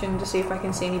perception to see if I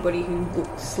can see anybody who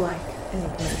looks like an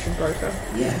information broker?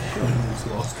 yeah, sure. It's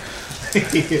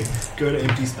lost. Go to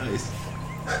empty space.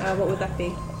 What would that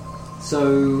be?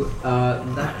 So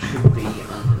that should be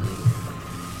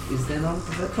underneath. Is there not a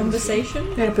perception?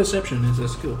 Conversation? Yeah, perception is a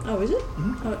skill. Oh, is it?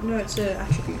 Mhm. Oh, no, it's an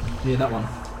attribute. Yeah, that one.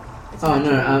 It's Oh an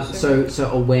no! attribute, So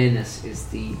awareness is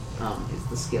the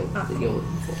skill that cool. you're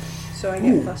looking for. So I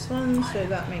get +1, so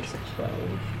that makes it 12.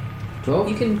 12.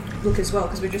 You can look as well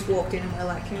because we just walked in and we're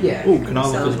like, Yeah. Ooh, can I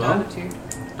look sell as well? data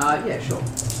to- Yeah, sure.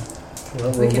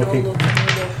 Well, We we're can all looking. look when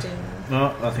we walked in.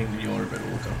 No, I think you're a better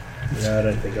looker. No, I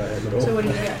don't think I have at all. So what do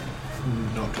you get?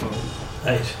 Not 12.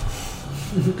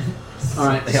 8. All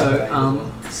right.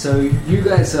 Yeah. So you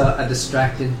guys are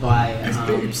distracted by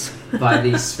by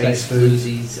these space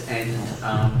floozies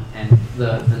and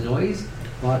the noise,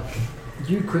 but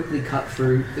you quickly cut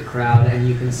through the crowd and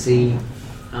you can see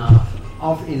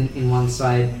off in one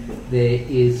side there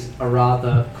is a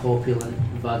rather corpulent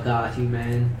Vargati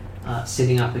man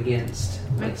sitting up against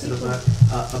like sort of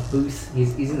a booth.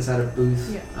 He's inside a booth.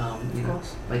 Yeah, You of know,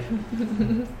 course. like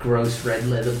gross red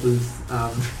leather booth,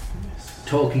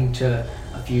 talking to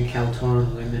a few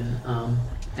Kaltoran women,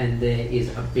 and there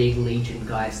is a big Legion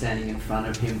guy standing in front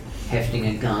of him, hefting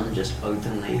a gun just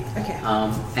openly. Okay.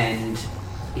 And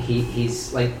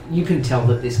he's like, you can tell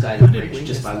that this guy's rich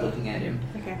just by looking at him.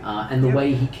 Okay. And the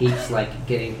way he keeps like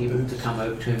getting people to come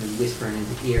over to him and whisper in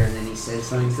his ear, and then he says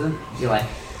something to them, you're like,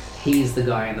 he's the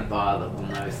guy in the bar that will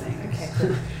know things. Okay,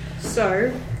 cool.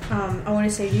 So, I want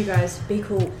to say to you guys, be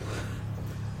cool.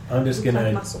 I'm just Look going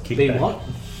like to muscle. kick Be back. what?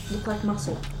 Look like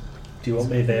muscle. Do you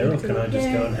want me there, or can I just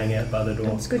go and hang out by the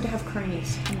door? It's good to have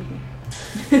cronies. Come with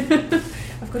me.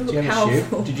 I've got to Do you look have a shoe?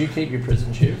 powerful. Did you keep your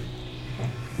prison shoe?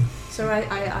 So I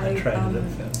traded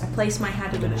it for- place my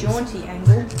hat at a jaunty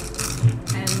angle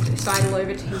and sidle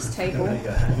over to his table. There you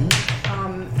go,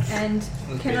 hang. And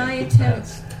can Okay, I good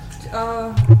attempt?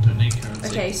 Don't need currency.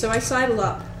 Okay, so I sidle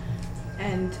up,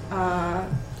 and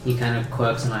He kind of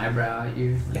quirks an eyebrow at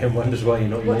you. And wonders why you're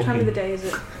not what walking. time of the day is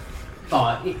it? Oh,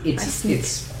 I sneak.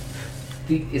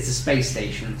 it's a space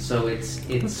station, so It's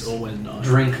it's always nice.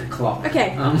 drink o'clock.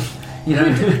 Okay. You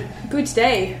know. Good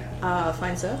day,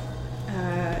 fine sir.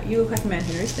 You look like a man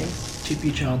who knows things. Tip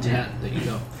your child's hat that you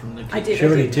got from the I did. She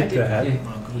already I tipped did. her hat.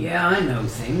 Yeah, I know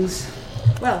things.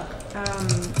 Well,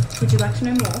 would you like to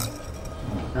know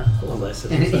more? Well, less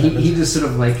of And the he same. just sort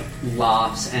of like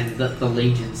laughs, and the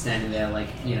Legion standing there, like,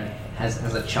 you know, has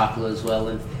a chuckle as well.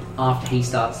 And after he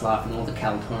starts laughing, all the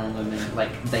Kaltoran women,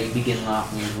 like, they begin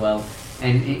laughing as well.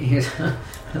 And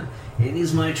it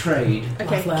is my trade.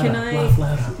 Okay, Laugh louder, can I? laugh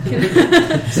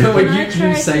louder. So when Can I you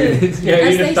try say to- it, Yeah,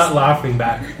 As you they just start s- laughing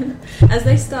back. As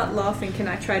they start laughing, can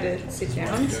I try to sit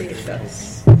down, see if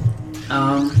that's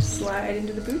slide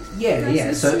into the booth?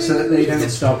 yeah. So that they don't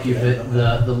stop you,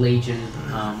 but the Legion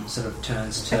sort of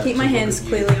turns to. I keep my to look hands at you.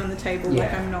 clearly on the table, like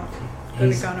Yeah. I'm not got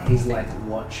a gun. or He's anything. like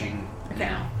watching Okay.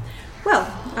 now. Well,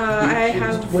 I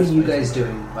have What are you guys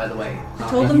doing, by the way?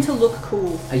 told them to look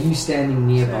cool. Are you standing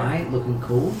nearby, looking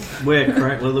cool? We're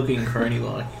looking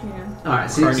crony-like. Yeah. All right,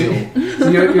 so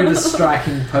you're just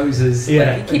striking poses.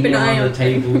 Yeah. like, Keep an eye on on the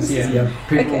tables. Yeah.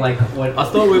 People Okay. like what? I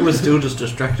thought we were still just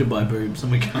distracted by boobs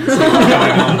and we can't see what's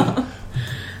going on.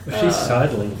 She's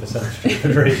sidling for some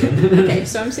stupid reason. Okay,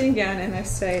 so I'm sitting down and I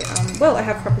say, well, I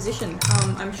have a proposition.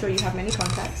 I'm sure you have many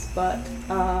contacts, but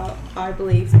I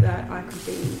believe that I could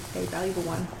be a valuable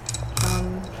one.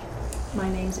 My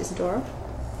name's Isadora.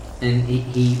 And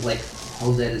he like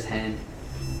holds out his hand.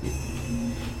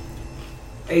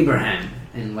 Abraham,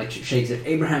 and like shakes it.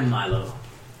 Abraham Milo.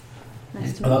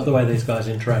 Nice to I meet love the you. way these guys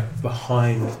interact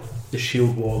behind the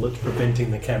shield wall that's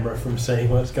preventing the camera from seeing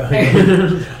what's going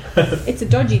on. It's a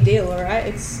dodgy deal, alright?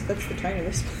 That's the tone of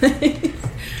this place.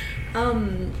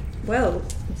 Well,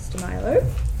 Mr. Milo.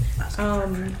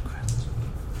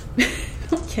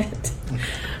 Not yet.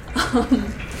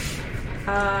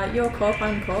 You're Corp,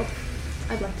 I'm Corp.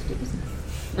 I'd like to do business.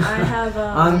 I have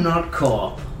I'm not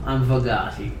Corp. I'm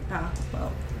Vogati.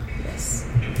 well, yes.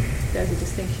 There's a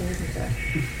distinction, isn't there?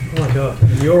 Oh my god,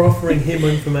 and you're offering him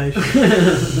information.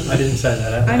 I didn't say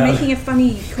that out I'm loud. making a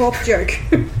funny Corp joke.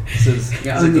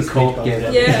 Yeah, only Corp speak get bubble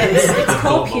it. Yeah, it's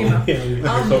Corp humour. Yeah, you make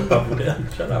yourself bubble down.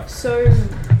 Shut up. So,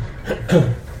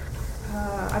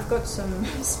 I've got some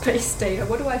space data.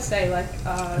 What do I say? Like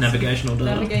Navigational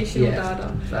data. navigational Yeah.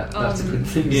 data. That's a good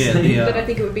thing. to Yeah, say. the, But I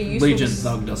think it would be useful. Legion to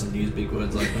Thug doesn't use big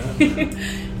words like that.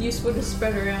 useful to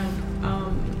spread around.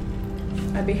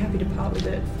 I'd be happy to part with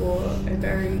it for a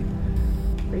very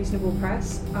reasonable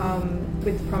price,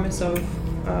 with the promise of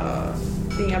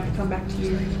being able to come back to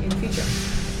you in the future.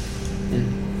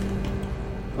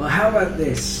 Well, how about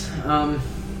this?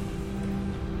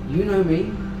 You know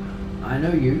me. I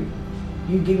know you.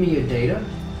 You give me your data,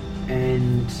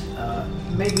 and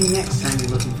maybe next time you're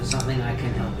looking for something, I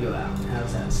can help you out.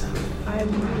 How's that sound? I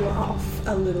laugh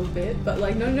a little bit, but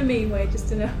like not in a mean way,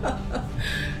 just in a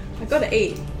I gotta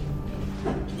eat.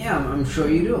 Yeah, I'm sure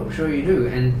you do. I'm sure you do.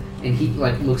 And he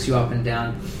like looks you up and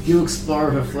down. You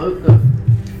explore her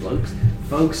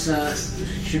folks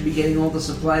should be getting all the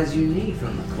supplies you need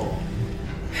from the Corps.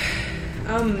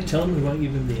 Tell him we won't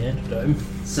give him the antidote.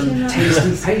 Some Can I-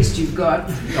 tasty paste you've got.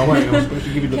 Oh wait, I was supposed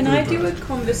to give you the Can I blue do a first.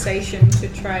 conversation to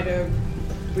try to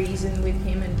reason with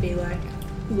him and be like,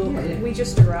 look, Yeah. we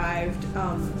just arrived.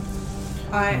 I'm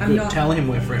Good. not. Tell him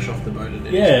we're fresh off the boat.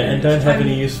 At Yeah, and don't have I'm-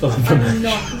 any useful I'm information.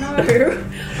 not. No,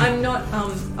 I'm not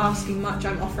asking much.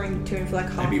 I'm offering to him for like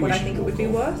half Maybe we what I should think it would be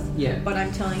walk worth. Yeah. But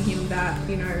I'm telling him that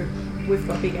we've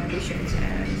got big ambitions,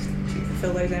 and to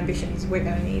fulfill those ambitions, we're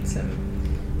going to need some.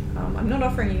 I'm not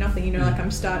offering you nothing. Like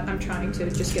I'm trying to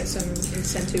just get some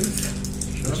incentive.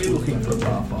 Should I be looking for a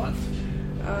bar fight?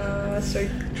 So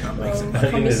Try and make well, some I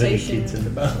don't think there's any conversation kids in the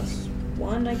bus.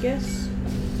 1, I guess.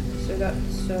 So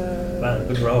that's Wow,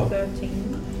 good roll.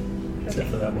 13. Except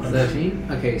for that one. 13.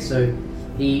 Okay, so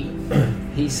he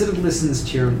sort of listens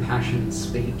to your impassioned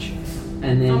speech,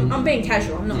 and then I'm being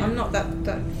casual. I'm not. Yeah. I'm not that.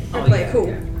 I Oh, play yeah, it cool.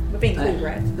 yeah. We're being cool, Uh,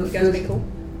 right? You good- guys are being cool.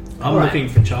 I'm Alright. looking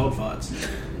for child fights that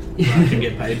I can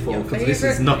get paid for Your because this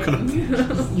is favourite- not going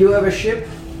to. you have a ship.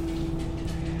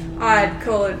 I'd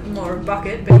call it more a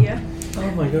bucket, but yeah.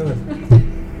 Oh my god.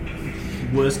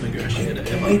 Worst negotiator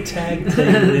Can we ever. tag team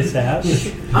this out?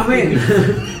 I'm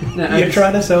in. No, You're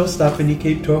trying to sell stuff and you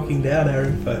keep talking down our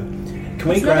info. Can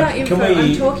we It's not our grab? info. Can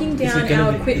we? I'm talking is it down gonna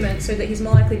our be- equipment so that he's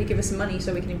more likely to give us some money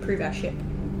so we can improve our ship.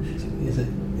 Is it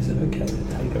okay to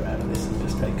take her out of this and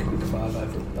just take a quick 5 over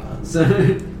the bar?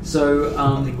 So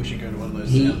I think we should go to one of those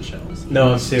He- sound shells.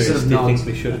 No, I'm serious. Sort of Do you nods.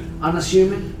 think we should?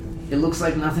 unassuming. It looks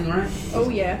like nothing, right? Oh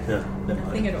yeah. No, never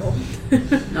Nothing mind. at all.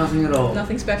 Nothing at all.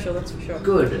 Nothing special, that's for sure.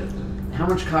 Good. How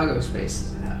much cargo space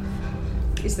does it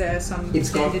have? Is there some It's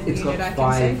got standard unit I can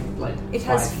 5 say? like It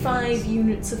has 5 5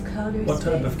 units of cargo What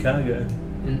type space. of cargo?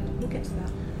 And We'll get to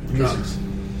that. Drugs.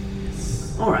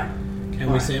 all right.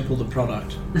 Can we sample the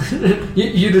product?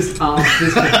 you just asked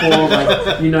this before,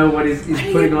 like you know what he's What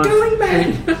are putting you on. doing,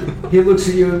 man? And he looks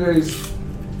at you and goes,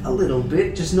 "A little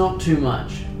bit, just not too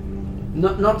much.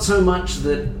 Not so much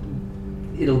that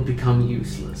it'll become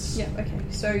useless. Yeah, okay.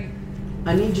 So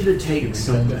I need you to take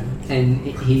some." And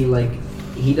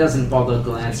he doesn't bother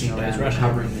glancing Space around and Russian.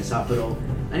 covering this up at all.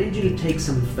 I need you to take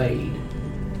some fade.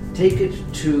 Take it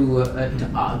to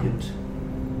Argent.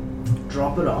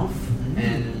 Drop it off,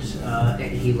 and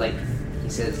he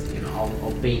says,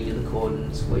 I'll beam you the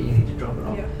coordinates where you need to drop it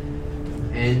off.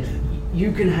 yeah. And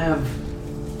you can have,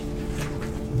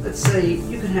 let's say,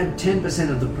 you can have 10%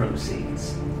 of the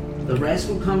proceeds. The rest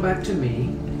will come back to me,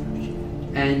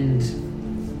 and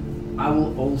I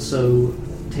will also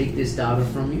take this data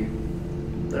from you,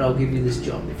 but I'll give you this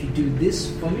job. If you do this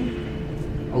for me,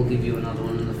 I'll give you another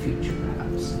one in the future,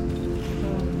 perhaps.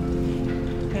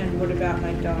 And what about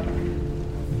my data?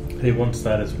 He wants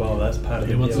that as well. That's part of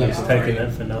He it. wants Yeah, that he's for taking free.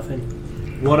 that for nothing.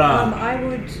 What I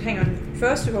would hang on.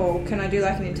 First of all, can I do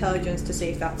like an intelligence to see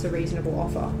if that's a reasonable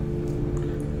offer?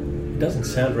 It doesn't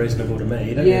sound reasonable to me.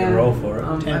 You don't need to roll for it.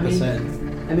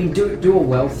 10%? I mean, do a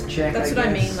wealth check. That's I what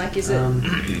I guess. mean. Like, is it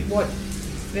what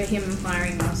for him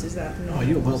hiring us? Is that not? Oh,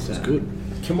 your wealth is good.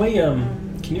 Can we?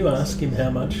 Can you ask him how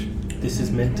much this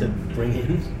is meant to bring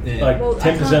in? Yeah. Like Well,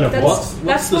 10% of that's- what?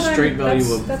 What's the what street I'm, value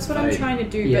that's, of That's what I'm fade? trying to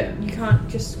do, Yeah. but you can't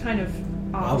just kind of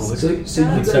ask. would. So you So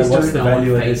guys what's don't the know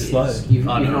value what of this Fade slow? is. You've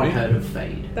I not know. heard of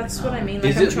Fade. That's what I mean.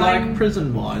 Like, Is I'm it trying, like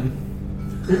prison wine?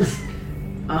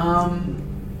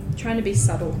 trying to be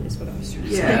subtle, is what I was trying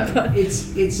to say. Yeah, But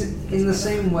it's in the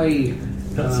same way.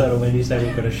 Not so when you say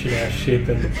we've got a shit ass ship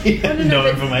and No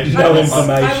information. No I was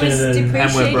information and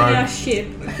depreciating broke. our ship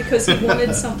because he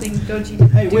wanted something dodgy to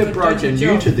Hey, do we're a broke dodgy and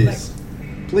job. new to this.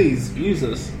 Please use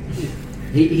us.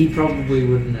 He probably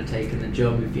wouldn't have taken the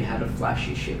job if you had a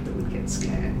flashy ship that would get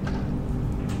scanned.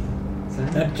 So,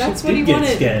 that That's ship what he did get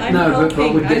wanted. scanned. I'm no, but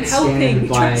helping. would get I'm helping. scanned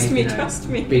by Trust me. you know, Trust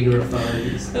me. bigger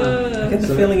authorities. I get the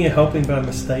So- feeling you're helping by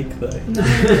mistake though. No,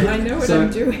 I know what So-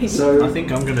 I'm doing. So, I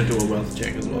think I'm going to do a wealth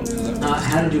check as well.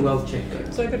 how did your wealth check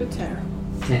go? So I got a 10.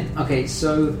 10. Okay,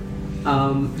 so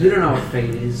you don't know what Fate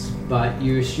is, but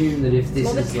you assume that if this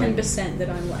More than is like 10% that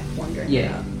I'm like wondering yeah,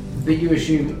 about. but you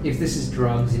assume if this is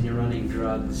drugs and you're running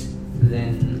drugs,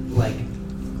 then like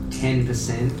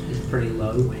 10% is pretty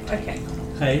low. Okay.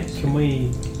 Hey, can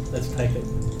we? Let's take it.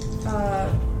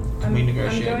 I'm, We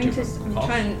negotiate I'm going to. different I'm costs?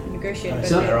 trying to negotiate. But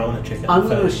So- I want to check out I'm the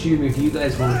going to phone. assume if you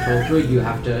guys want to talk to it, you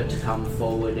have to come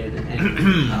forward and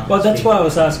Well, that's speak. why I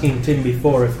was asking Tim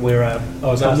before if we're. I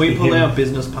was Can asking we pull him, our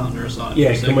business partner aside?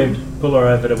 Yeah, for a can we second? pull her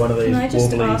over to one of these can I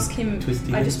just wobbly, ask him?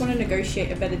 twisty? I just want to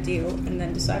negotiate a better deal and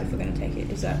then decide if we're going to take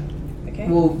it. Is that okay?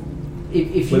 Well,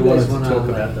 if We you wanted guys to want talk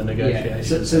about the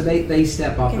negotiations. Yeah, so they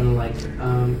step up Okay. and are like,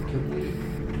 can we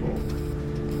talk?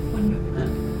 One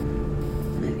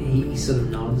moment. And he sort of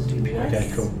nods to you.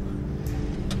 Okay, cool.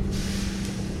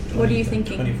 What are you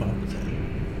thinking?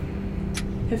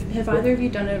 25%. Have either of you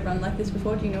done a run like this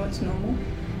before? Do you know what's normal?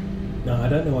 No, I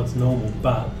don't know what's normal,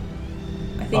 but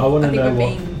I think I want to think know we're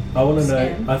what. being I want to know.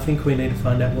 scammed. I think we need to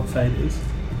find out what fate is.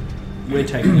 We're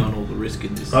taking on all the risk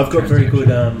in this. I've got very transaction.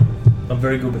 good. I'm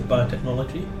very good with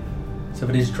biotechnology. So if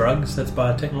it is drugs, that's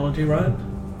biotechnology, right?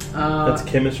 That's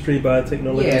chemistry,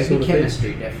 biotechnology. yeah, sort of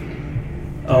chemistry definitely.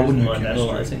 Thing. I wouldn't no mind chemistry.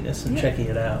 analysing this and Yeah. checking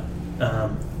it out.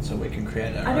 So we can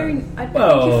create our I own. don't. I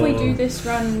Well, think if we do this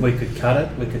run, We could cut it.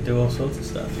 We could do all sorts of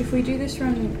stuff. if we do this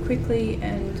run quickly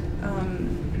and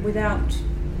without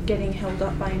getting held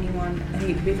up by anyone, I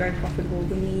think it could be very profitable.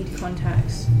 We need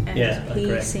contacts, and Yeah, I he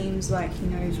agree. seems like he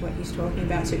knows what he's talking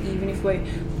about. So even if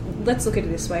let's look at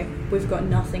it this way: we've got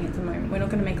nothing at the moment. We're not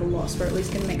going to make a loss. We're at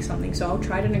least going to make something. So I'll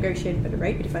try to negotiate a better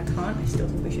rate. But if I can't, I still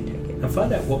think we should take it. And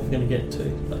find out what we're going to get to.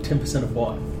 Like 10% of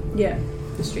what. Yeah,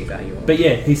 the street value. But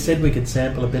yeah, he said we could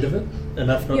sample a bit of it,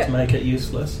 enough not Yeah. to make it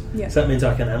useless. Yeah. So that means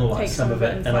I can analyse Take some of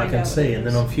it and I find can out see, what and it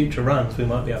then is. on future runs we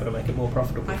might be able to make it more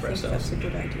profitable I for think ourselves. that's a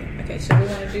good idea. Okay, so we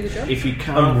want to do the job. If you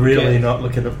can't, I'm really get, not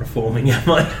looking at reforming, am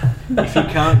I? If you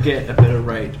can't get a better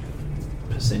rate,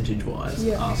 percentage-wise,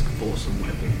 Yeah. ask for some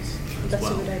weapons as That's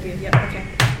well. a good idea. Yeah. Okay.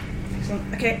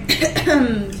 Excellent. Okay.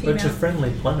 See But it's a now.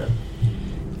 friendly planet.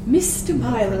 Mr.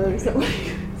 Milo, is that what?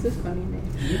 It's a funny name.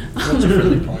 What's a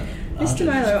friendly planet? Mr.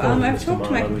 Milo, just call him I've Mr. talked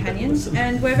to my Milo, we can companions, listen.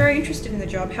 and we're very interested in the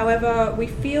job. However, we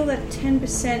feel that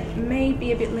 10% may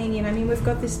be a bit lenient. I mean, we've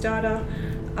got this data.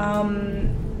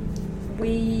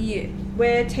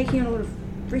 We're taking on a lot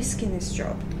of risk in this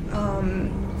job.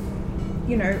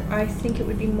 I think it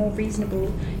would be more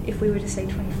reasonable if we were to say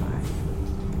 25.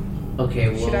 Okay,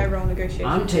 well, Should I roll negotiation?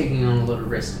 I'm taking on a lot of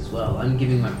risk as well. I'm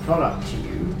giving my product to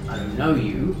you. I don't know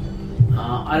you.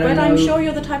 I don't But know. I'm sure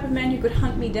you're the type of man who could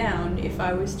hunt me down if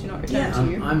I was to not return Yeah, to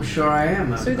you. I'm sure I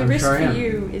am. So the I'm risk sure I for am.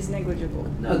 you is negligible.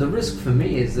 No, the risk for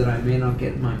me is that I may not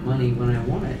get my money when I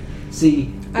want it.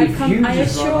 See, I if you just run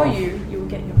assure off, you will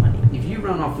get your money. if you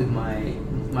run off with my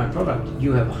product,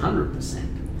 you have 100%.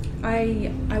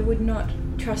 I would not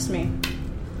trust me.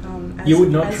 You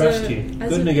would not trust you.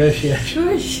 Good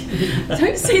negotiation. Shush!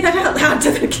 Don't say that out loud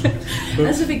to the kid.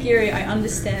 As a Vigiri, I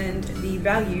understand the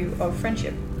value of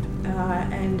friendship,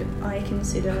 and I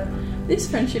consider this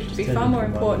friendship to be Just far turn more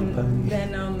into a important pony.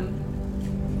 than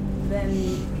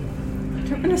I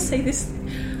don't want to say this.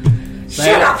 Say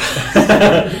Shut it. up!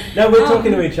 No, we're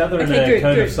talking to each other in Okay, a good,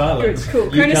 cone good, of silence. Good, cool.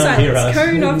 You Cone of can't hear silence. us.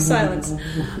 Cone of silence.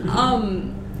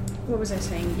 What was I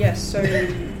saying? Yes. So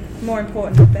more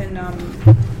important than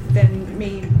than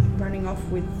me running off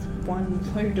with one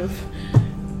load of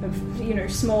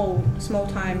small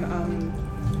time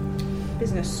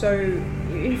business. So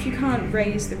if you can't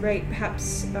raise the rate, perhaps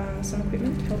some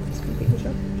equipment to help us complete the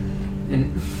job.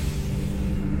 And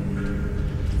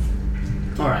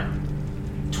all right,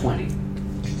 20.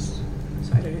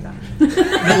 So I don't do that.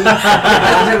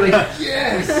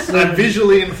 Yes! I'm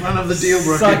visually in front of the deal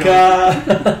broker.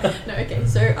 Sucker! No, okay.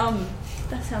 So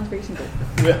that sounds reasonable.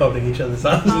 We're holding each other's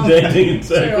arms and dancing in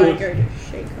So I circles. go to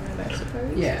shake on it, I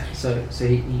suppose. Yeah. So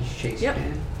he shakes your Yep.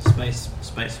 hand.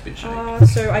 Space bit shake.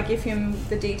 So I give him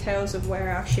the details of where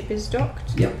our ship is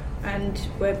docked. Yep. And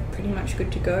we're pretty much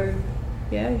good to go.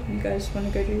 Yeah, you guys want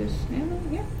to go do this now?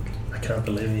 Yeah. I can't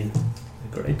believe he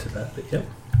agreed to that, but yep.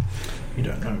 You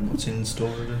don't know what's in store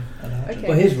at Argent. Okay.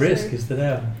 Well, his so- risk is that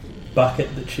our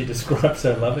bucket that she described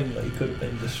so lovingly could have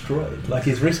been destroyed. Like,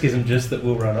 his risk isn't just that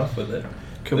we'll run off with it.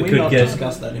 Can We we could not get-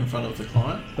 discuss that in front of the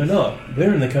client? We're not.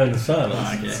 We're in the cone of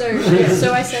silence. Okay.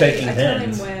 So I say, Shaking I tell him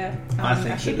hands. where I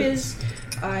think our ship that is.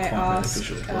 I quite ask,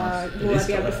 beneficial for us. will It I is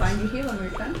be able to for find you here when we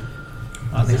return?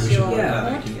 I think Is we should your- work Yeah,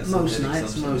 out making a Most synthetic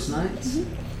nights. substance.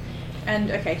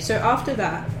 And okay, so after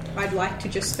that, I'd like to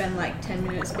just spend like 10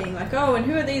 minutes being like, oh, and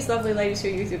who are these lovely ladies who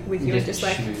are with you? Yeah, And just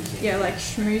like, schmoozing. yeah, like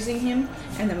schmoozing him,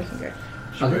 and then we can go.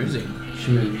 Schmoozing.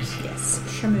 Schmooze. Yes,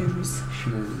 schmooze.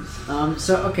 Schmooze.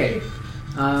 So okay.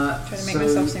 Try to make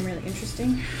myself seem really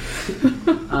interesting.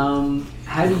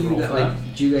 How do you Roll for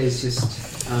like? Do you guys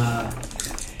just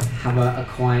have a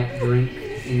quiet drink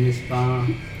in this bar?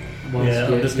 Yeah,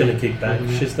 I'm just going to kick back.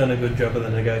 Yeah. She's done a good job of the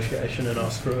negotiation, and I'll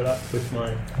screw it up with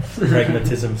my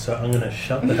pragmatism. So I'm going to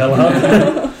shut the hell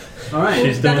up. All right.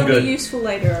 She's doing That'll good. be useful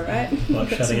later, alright? Like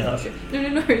shutting up.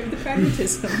 No, the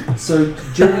pragmatism. So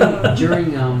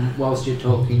during whilst you're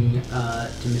talking to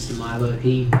Mr. Milo,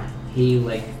 he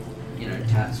like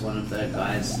taps one of the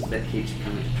guys that keeps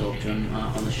coming to talk to him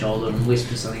on the shoulder and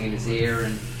whispers something in his ear,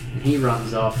 and he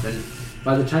runs off. And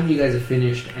by the time you guys are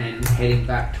finished and heading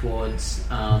back towards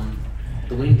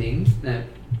the wingding,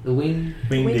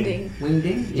 Wingding.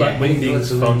 wingding, Like heading wingding's towards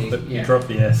the font, wingding, but yeah. drop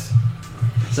the S.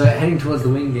 So heading towards the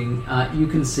wingding, you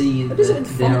can see What is it that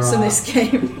with fonts in this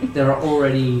game? there are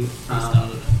already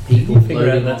people You figure out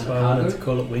loading that's on why the I wanted cargo. to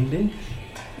call it wingding?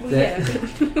 Well, That-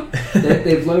 yeah.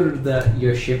 They've loaded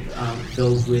your ship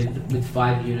filled with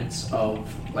 5 units of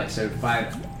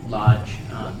 5 large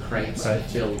crates Right.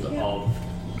 filled Yeah. of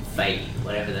fade,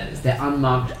 whatever that is. They're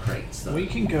unmarked crates though. We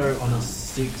can go on a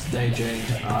 6-day journey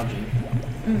to Argent.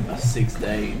 A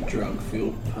 6-day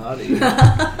drug-fueled party. Can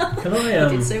I I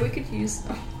did say we could use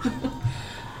some.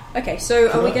 Okay, so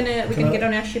are we gonna can I- get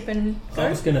on our ship and I go?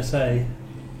 was going to say,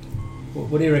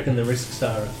 what do you reckon the risks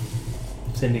are of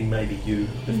sending maybe you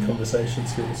with conversation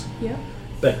skills Yeah.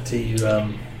 back to you,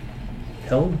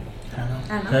 Helen? Hannah.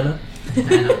 Anna. Hannah?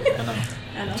 Hannah,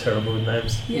 Anna. Terrible with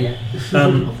names. Yeah.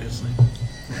 obviously.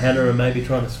 Hannah and maybe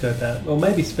trying to scope out, or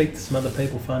maybe speak to some other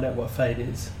people, find out what fate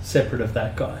is, separate of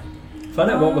that guy. Find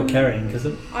out what we're carrying, because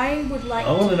I would like.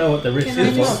 I want to know what the risk Can I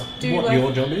is. just do what like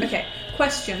your job is? Okay.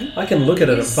 Question. I can look at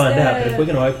it and Is find out, but there- if we're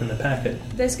going to open the packet,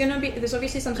 There's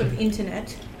obviously some sort of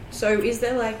internet. So is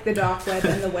there like the dark web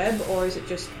and the web, or is it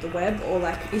just the web, or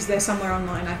like is there somewhere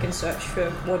online I can search for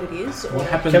what it is? Or What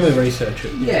happens? can we research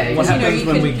it? Yeah, What you know, happens you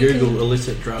when can- we you can- Google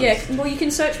illicit drugs? Yeah, well, you can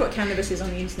search what cannabis is on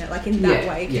the internet, like in that Yeah,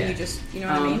 way. Can yeah. you just, you know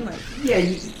what I mean? Like, Yeah,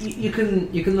 you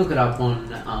can look it up on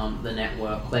the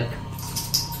network. Like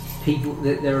people,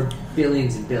 there are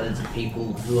billions and billions of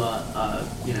people who are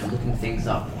looking things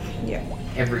up yeah,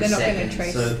 every they're not second. going to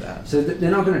trace so that. so they're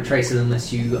not going to trace it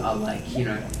unless you are like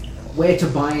where to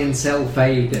buy and sell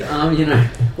fade. Ways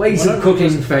Why don't of we cooking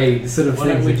just- fade, sort of Why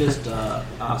thing. don't we just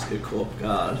ask a corp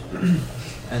guard,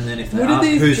 and then if they What are ask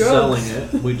these who's drugs? selling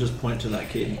it, we just point to that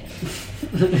kid.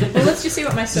 Well, let's just see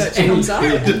what my search any comes up,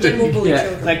 and then we'll bully Yeah.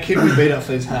 children. That kid we beat up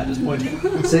for his hat, just point to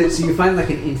him. so you find like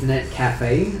an internet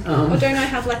cafe. Or don't I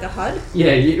have like a HUD? Yeah,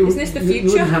 Isn't this the you future?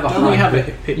 wouldn't have a Don't we HUD, have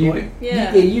a but pit you- boy?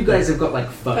 Yeah. You guys have got like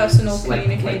phones, Personal like,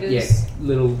 communicators.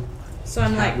 little. So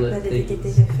I'm like, Tablet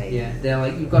things. fake. Yeah, they're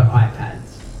like you've got iPads.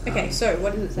 Okay, so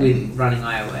what does it say? With running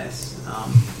iOS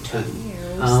 2.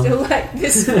 We're still like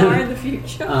this far in the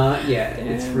future. Yeah,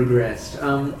 it's regressed.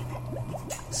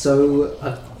 So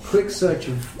a quick search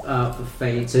of for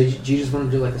fade. So do you just want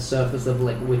to do like a surface level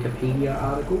like Wikipedia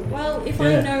article? Well, if Yeah.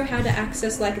 I know how to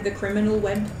access like the criminal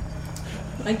web,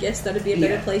 I guess that'd be a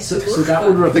better place so, to look. so that but-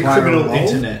 would The require criminal a roll.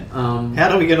 internet. How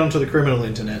do we get onto the criminal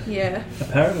internet? Yeah.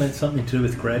 Apparently it's something to do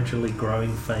with gradually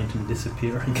growing faint and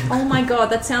disappearing. Oh my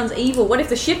god, that sounds evil. What if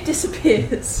the ship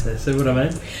disappears? See what I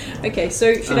mean? Okay,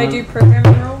 so should I do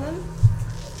programming roll then?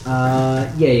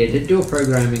 Do a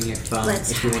programming if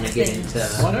Let's you want to hack get things.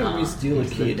 into. Why don't we steal a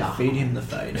into the kid, dark. feed him the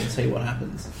fade, and see what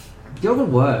happens? You're the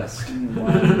worst. We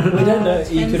don't know.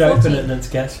 You 10, could open 14. it and it's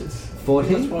gaseous.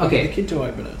 14. That's why I get Okay. the kid to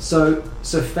open it. So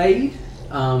fade.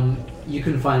 You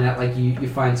can find out you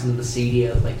find some of the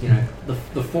seedier the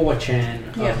 4chan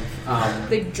of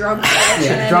The drug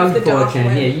yeah, drug 4chan.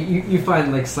 Yeah, you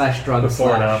find slash drug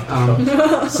Before and slash.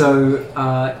 after So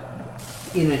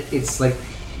in it, it's like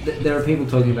there are people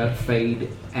talking about fade,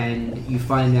 and you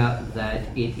find out that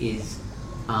it is,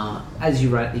 as you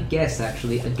rightly guessed,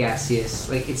 actually a gaseous.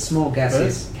 It's small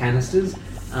gaseous canisters,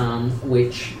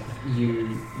 which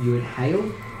you inhale,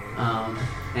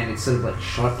 and it's sort of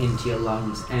shot into your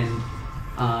lungs, and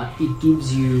it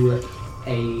gives you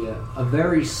a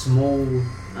very small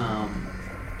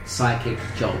psychic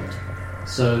jolt.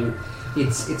 So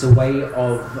it's a way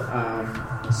of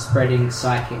spreading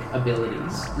psychic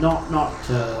abilities, not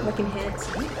to. Like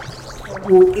enhancing.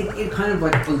 Well, it kind of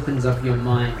opens up your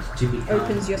mind to become.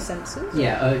 Opens your senses.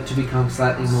 Yeah, to become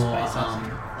slightly more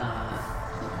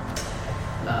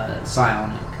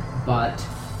psionic, but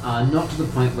not to the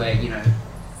point where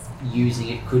using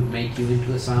it could make you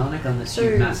into a psionic unless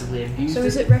you massively abused So it.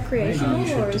 is it Maybe recreational you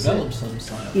or should is develop it? some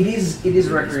science. It is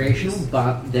recreational,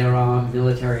 but there are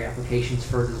military applications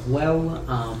for it as well.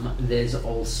 There's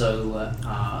also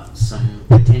some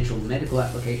potential medical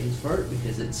applications for it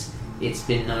because it's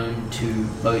been known to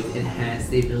both enhance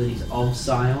the abilities of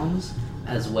psions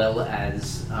as well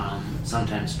as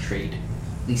sometimes treat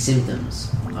the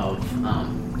symptoms of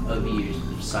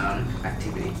overused psionic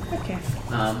activity. Okay.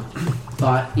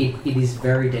 But it is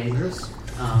very dangerous,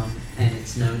 and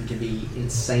it's known to be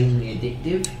insanely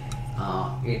addictive.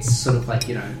 It's sort of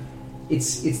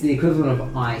it's the equivalent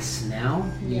of ice now.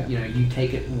 Yeah. You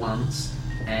take it once,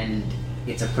 and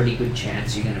it's a pretty good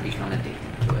chance you're going to become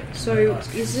addicted to it. So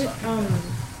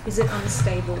is it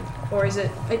unstable or is it?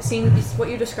 It seems what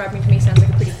you're describing to me sounds like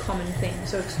a pretty common thing.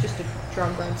 So it's just a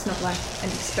drug, right? It's not like an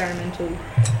experimental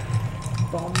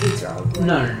bomb drug. Right?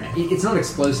 No. It's not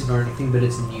explosive or anything, but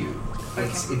it's new. Okay.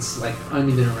 It's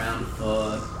only been around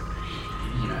for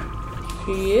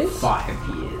 2 years.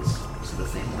 5 years, sort of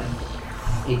thing.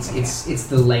 It's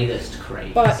the latest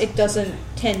craze. But it doesn't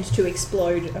tend to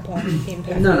explode upon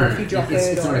impact. No. Or if you drop it,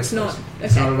 it's or not it's not. explosive. Okay.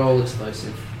 It's not at all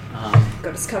explosive.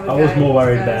 Got us covered. I was more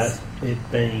worried guys. about it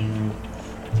being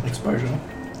Exposure.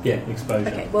 exposure.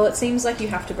 Okay, well, it seems like you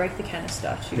have to break the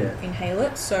canister to Yeah. inhale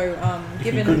it. So, If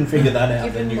given you couldn't figure that out,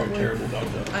 given then you're a what terrible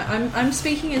doctor. I'm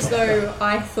speaking as though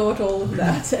I thought all of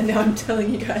that, and now I'm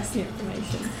telling you guys the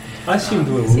information. I assumed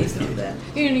we were He's with not you. there.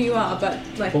 You are, but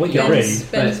Well, we get ready,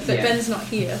 but, yeah. Ben's not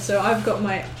here, so I've got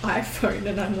my iPhone,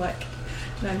 and I'm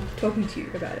talking to you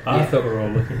about it. I thought we were all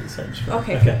looking at the same screen.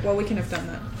 Okay. Well, we can have done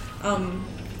that.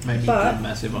 Maybe But- a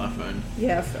massive iPhone.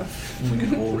 Yeah. We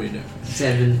can all read it.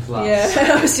 7+.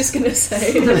 Yeah, I was just gonna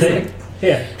say.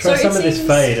 Yeah, try So some it of this seems-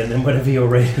 fade and then whatever you're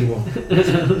reading will.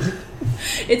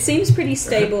 It seems pretty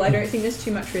stable. I don't think there's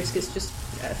too much risk. It's just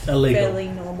Illegal. fairly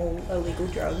normal illegal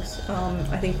drugs.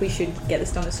 I think we should get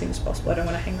this done as soon as possible. I don't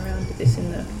want to hang around with this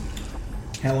in the.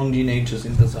 How long do you need to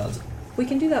synthesize it? We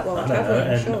can do that while I we're don't know. traveling.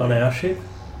 And Surely. on our ship,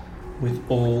 With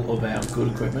all of our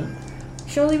good equipment?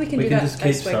 Surely we can we do can that just keep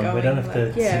as we're some. going. We don't have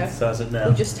to yeah, synthesize it now.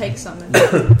 we'll just take some. And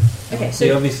okay, You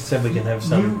so obviously said we can have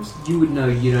some. You would know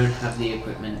you don't have the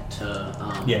equipment to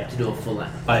Yeah. to do a full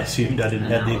I assumed I didn't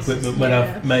have the analysis. equipment when Yeah.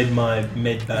 I've made my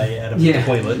med bay out of Yeah. the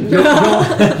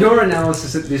toilet. your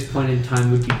analysis at this point in time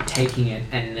would be taking it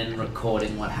and then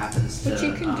recording what happens to. Which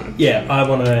you can do. Yeah, I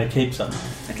want to keep some.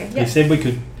 okay, He yeah. said we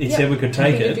could. He Yeah. said we could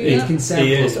take We can it. do He, that. Can sample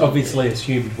he has it. obviously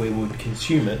assumed we would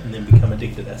consume it and then become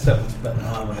addicted ourselves. But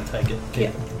I want to take it. Keep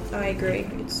it. I agree.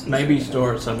 It's Maybe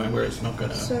store it somewhere where it's not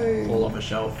going to So- fall off a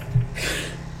shelf.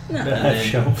 no. Yeah. And Have then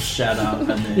shelves. shut up and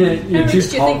then... Yeah, How your rich two do you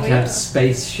think pods we have are?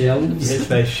 space shelves. Yes,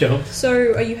 they shelves. So,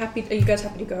 are you happy? Are you guys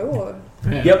happy to go? Or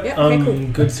Yeah. Yep, yeah, I'm okay, cool.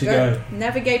 good Let's to go.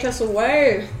 Navigate us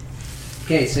away,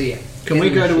 Okay, so yeah. Can Get we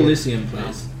in go the to ship. Elysium,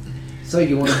 please? So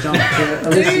you want to jump to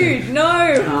Elysium? dude. No.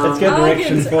 Let's get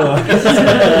direction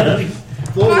Arguments- 4.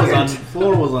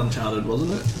 Floor was Uncharted,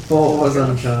 wasn't it? 4 was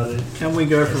Uncharted. Can we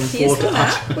go from Here's 4 the to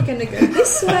map. We're gonna go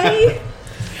this way.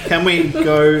 Can we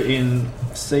go in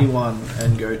C1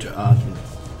 and go to Argent?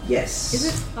 Yes. Is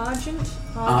it Argent?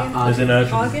 As in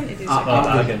urgent. Argent? It is.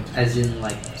 Argent. As in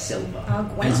like silver.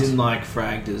 Argent. As in like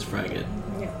fragged is fragate.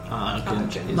 Yeah.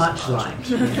 Argent is Much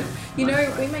Argent. like. You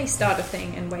know, we may start a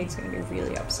thing and Wade's going to be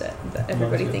really upset that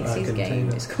everybody Mine's thinks his Argentina. game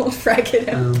is called Fragment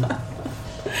Empire.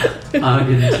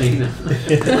 Argentina.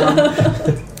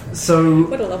 So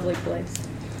What a lovely place.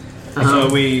 So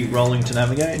are we rolling to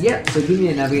navigate? Yeah, so give me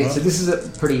a navigate. So this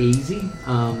is pretty easy.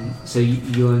 So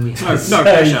you only have... No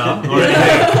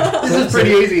pressure. This is pretty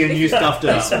easy and you stuffed it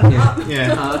up.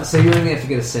 Yeah. So you only have to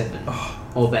get a 7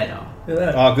 or better. Look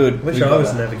at that. Oh, good. Wish We I got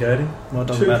was that. navigating. Well, it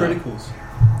doesn't 2 matter. criticals.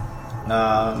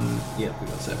 Yeah, we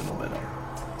got 7 or better.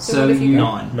 So what if you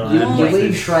go? 9. You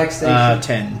leave Strike Station.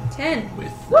 10. 10.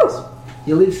 With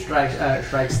You leave Strike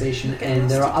Station, Look at and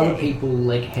us there are other today. people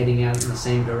like heading out in the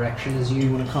same direction as Do you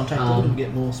you. want to contact them and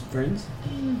get more friends?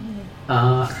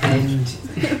 And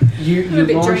you I'm a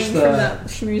bit launch drained from the that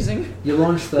schmoozing. you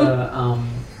launch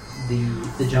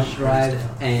the jump drive,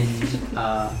 and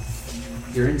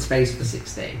you're in space for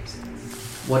 6 days.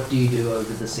 What do you do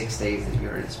over the 6 days that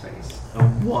you're in space? A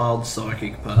wild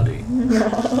psychic party.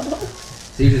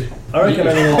 So you just I reckon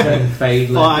I'm gonna popping fade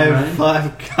left and right.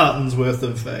 5 cartons worth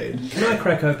of fade. Can I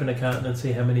crack open a carton and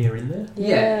see how many are in there?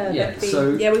 Yeah. that'd be-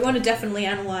 So yeah, we want to definitely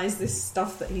analyse this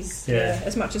stuff that he's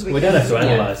as much as we We can. don't have to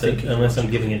Yeah. analyse it unless I'm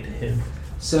giving it to him.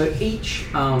 So each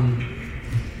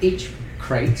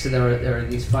crate, so there are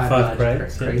these 5 5 large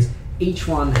crates, crates. Each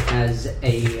one has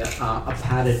a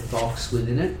padded box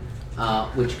within it,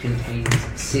 which contains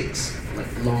 6 like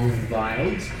long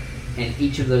vials, and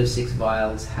each of those 6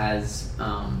 vials has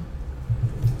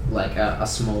like a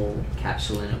small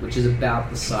capsule in it, which is about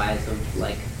the size of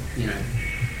like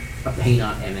a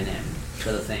peanut M&M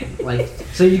sort of thing. Like,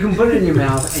 so you can put it in your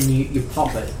mouth and you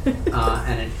pop it,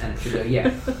 and it should go.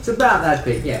 Yeah, it's about that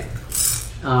big. Yeah.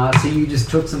 So you just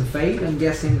took some fade, I'm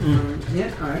guessing.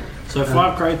 All right. So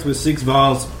 5 crates with 6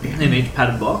 vials in each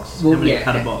padded box. Well, How many yeah,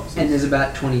 padded boxes? And there's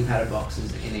about 20 padded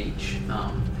boxes in each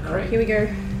crate. Here we go.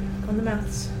 On the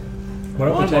maths. Why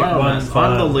don't we take one I'm the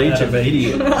vial out Legion of each?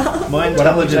 idiot. My Why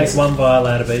don't we intelligence. take 1 vial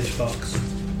out of each box?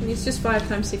 And it's just 5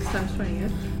 times 6 times 20, yeah?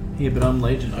 Yeah, but I'm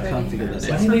Legion. I can't figure that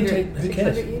Why out. do you need to? Who 600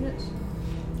 cares? units?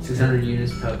 600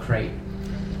 units per crate.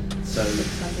 So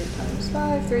 600 times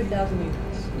 5, 3,000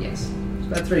 units. yes, it's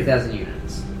about 3,000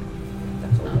 units.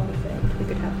 That's a lot of food we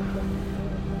could have.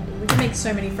 We could make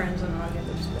so many friends on our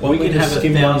end. Well, we can have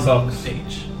skim 1,000 one box.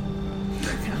 each.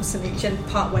 1,000 each and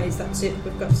part ways, that's it.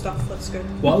 We've got stuff, let's go.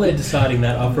 While they're deciding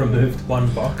that, I've removed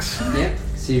 1 box Yep.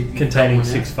 So you containing got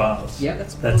one 6 files. Yep.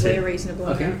 That's That's probably it. a reasonable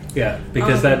Okay. amount. Yeah,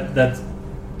 because that's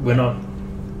we're not,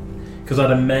 because I'd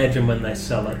imagine when they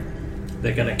sell it,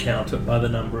 they're going to count it by the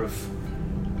number of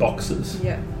boxes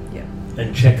Yeah.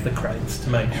 and check the crates to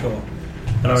make sure.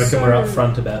 And I reckon So- we're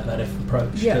upfront about that if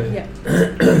approached too. Yeah.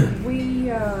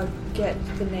 We get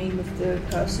the name of the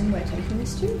person we're taking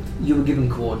this to. You were given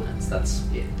coordinates. That's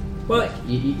it. Well, Like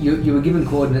you were given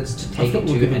coordinates to I take thought it we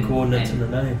to. were given and- coordinates and-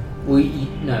 and a name. Well,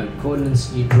 no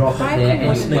coordinates. You drop High it there and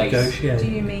Let's you coordinates. wait. negotiate.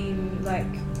 Do you mean like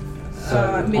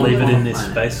So minimum? Leave it in on this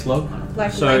planet. space log.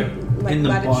 Like, So, like in the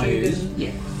latitude bios- and Yeah.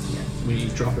 When you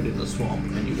drop it in the swamp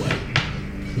and you wait.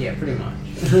 Yeah, pretty much.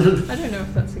 I don't know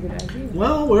if that's a good idea.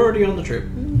 Well, we're already on the trip.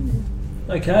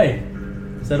 Okay.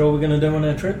 Is that all we're going to do on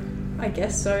our trip? I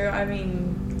guess so. I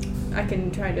mean, I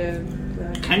can try to.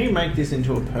 Can you make this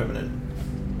into a permanent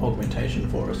augmentation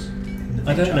for us? in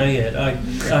the I don't future? know yet. I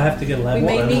have to get a lab. We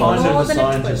may coat. need What kind more of a than a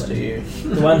scientist toilet. are you?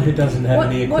 The one who doesn't have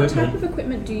any What equipment. type of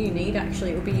equipment do you need?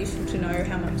 Actually, it would be useful to know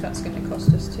how much that's going to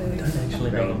cost us to. I don't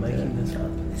actually know I'm upgrade making the- this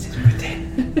up. This is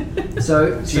pretend.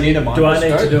 So Do you need a Do I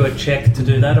microscope? need to do a check to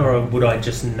do that, or would I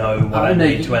just know what I no,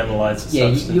 need you- to analyse the yeah,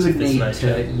 substance you would of this need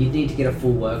nature? to. You'd need to get a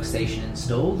full workstation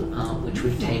installed, which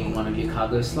would take one of your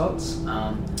cargo slots.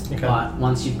 Okay. But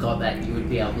once you've got that, you would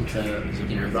be able to,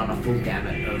 run a full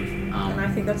gamut of. And I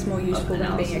think that's more useful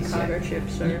than being a analysis, cargo ship.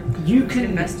 So You we can-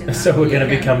 invest in that. So we're going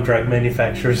to Yeah. become drug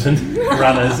manufacturers and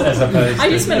runners as opposed to... I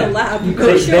just meant a lab. You I'm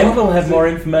could- See, then sure. we'll have more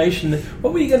information.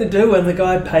 What were you going to do when the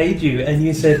guy paid you and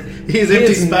you said, Here's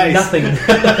empty space." Nothing.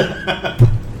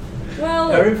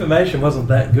 Well, Our information wasn't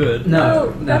that good. No, well,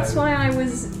 no. that's why I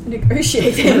was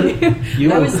negotiating.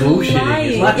 You I were was bullshitting.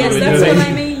 lying. Is what Yes, you were that's doing. what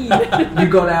I mean. You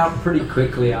got out pretty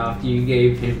quickly after you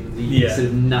gave him the Yeah. sort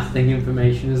of nothing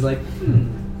information. It was like,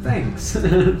 thanks.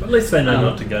 At least they know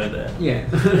not to go there.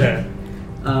 Yeah.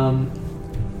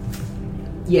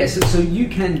 Yeah. So you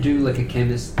can do like a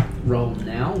chemist role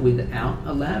now without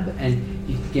a lab, and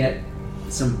you get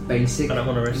some basic I don't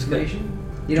want to risk it. information.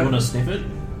 Do you want to sniff it?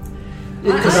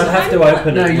 Because I'd have to I'm not-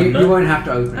 open No, it, you wouldn't I? won't have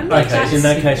to open I'm it. not Okay, in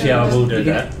that case, yeah, I will do You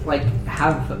can, that. like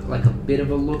have like a bit of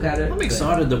a look at it. I'm but-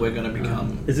 excited that we're going to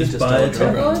become. Is this interstellar biotech?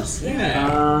 drug Robots? runners.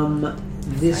 Yeah.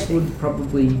 This would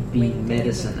probably be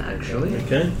medicine, actually.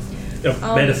 Okay.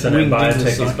 Medicine and winged into biotech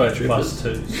is both psychiatry, plus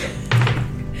 2. So.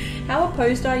 How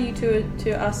opposed are you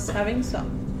to us having some?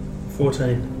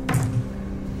 14.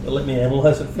 Well, let me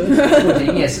analyse it first.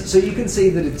 14, yes. So you can see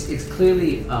that it's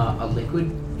clearly a liquid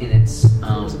in its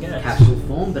was a gas. capsule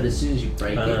form, but as soon as you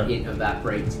break Uh-huh. it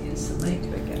evaporates instantly.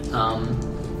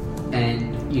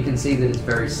 And you can see that it's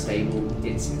very stable.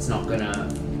 It's not gonna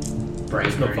break.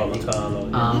 It's not or anything.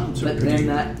 volatile. Or, it's But pretty- then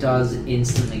that does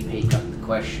instantly pick up the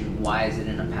question: why is it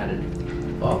in a padded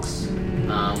box?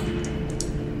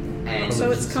 And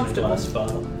So it's in a comfortable. glass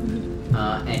vial.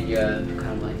 and you're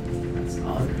kind of like, that's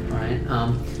odd, right?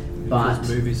 Because But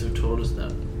movies have taught us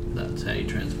that that's how you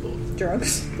transport.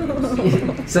 Drugs.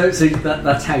 so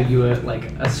that's how you were like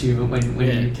assume it when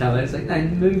Yeah. you tell it. It's like, no,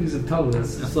 movies have told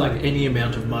us. It's like any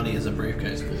amount of money is a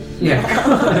briefcase full. Yeah.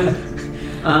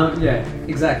 Yeah,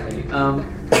 exactly.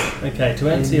 Okay, to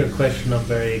answer your question, I'm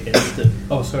very against it.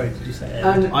 Oh, sorry, did you say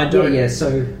and? I don't- Yeah,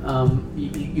 so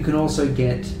you can also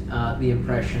get the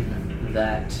impression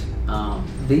that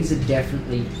these are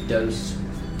definitely dosed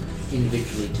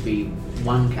individually. To be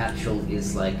one capsule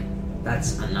is like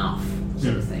that's enough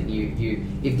sort of thing. You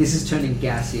if this is turning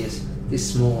gaseous, this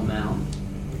small amount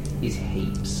is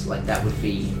heaps. Like that would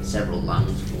be several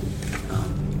lungs full.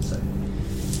 So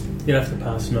You'd have to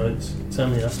pass notes. It's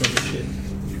only us on the ship.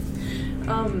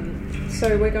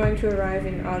 So we're going to arrive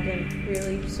in Argent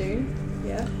really soon.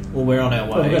 Yeah. Well, we're on our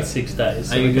Well, we've way. got 6 days.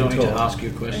 So Are you we can going to talk. ask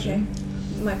your question?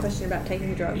 Okay. My question about taking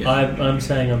the drug. Yeah. I'm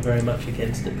saying I'm very much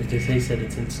against it because he said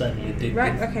it's insanely addictive.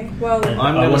 Right. Okay. Well. And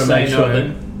I'm I gonna want to say make sure no.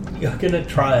 that you're going to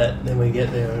try it, then we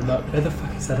get there and like, where the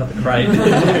fuck is that other crate?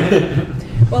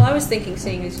 Well, I was thinking,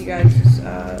 seeing as you guys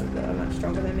are much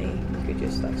stronger than me, you could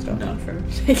just like stop No. me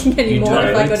from taking any You more if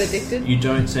don't. I got addicted. You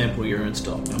don't sample your own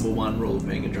stock. Number one rule of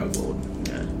being a drug lord.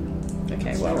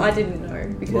 Okay. Well, I didn't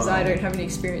know because Wow. I don't have any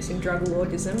experience in drug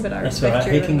lordism, but I That's respect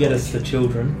alright. your He can get us the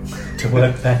children to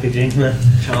work packaging them.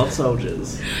 Child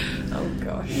soldiers. Oh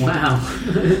gosh. wow.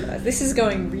 This is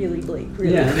going really bleak.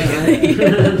 Really. Yeah. bleak.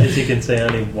 As you can see,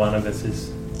 only one of us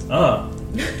is.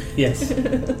 Yes.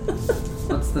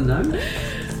 What's the note?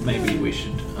 Maybe we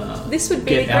should. This would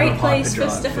be get a out great of place for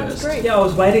us hyperdrive to have first. grape. Yeah, I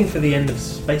was waiting for the end of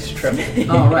space travel.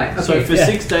 Oh right. Okay. So for Yeah.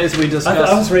 6 days we I was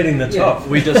discuss. reading the Yeah. top.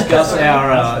 We discuss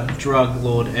our drug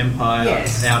lord empire,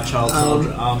 Yes. our child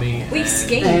soldier army. We and-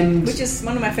 ski, And- which is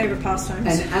one of my favourite pastimes.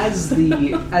 And as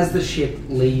the ship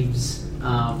leaves We're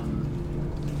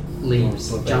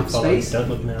jump being followed. space, Don't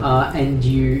look now. and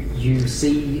you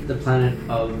see the planet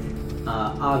of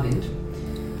Argent,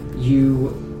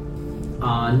 you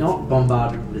are not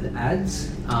bombarded with ads,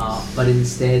 but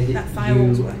instead That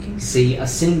firewall's you working. see a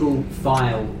single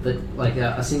file that, like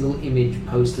a single image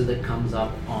poster that comes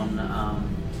up on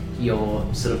your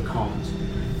sort of comms,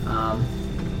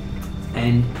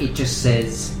 and it just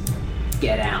says,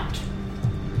 "Get out.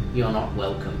 You're not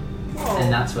welcome."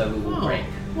 And that's where we will Oh, break.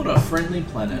 what a friendly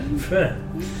planet. Fair.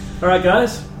 Alright,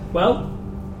 guys. Well,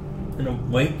 in a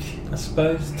week, I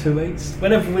suppose, 2 weeks.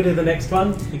 Whenever we do the next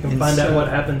one, you can find out what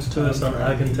happens to us on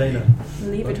Argentina.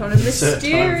 Leave it on a Insert time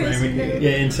mysterious frame in note. Yeah,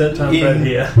 insert time In. right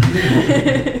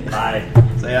here. Bye.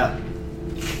 So yeah.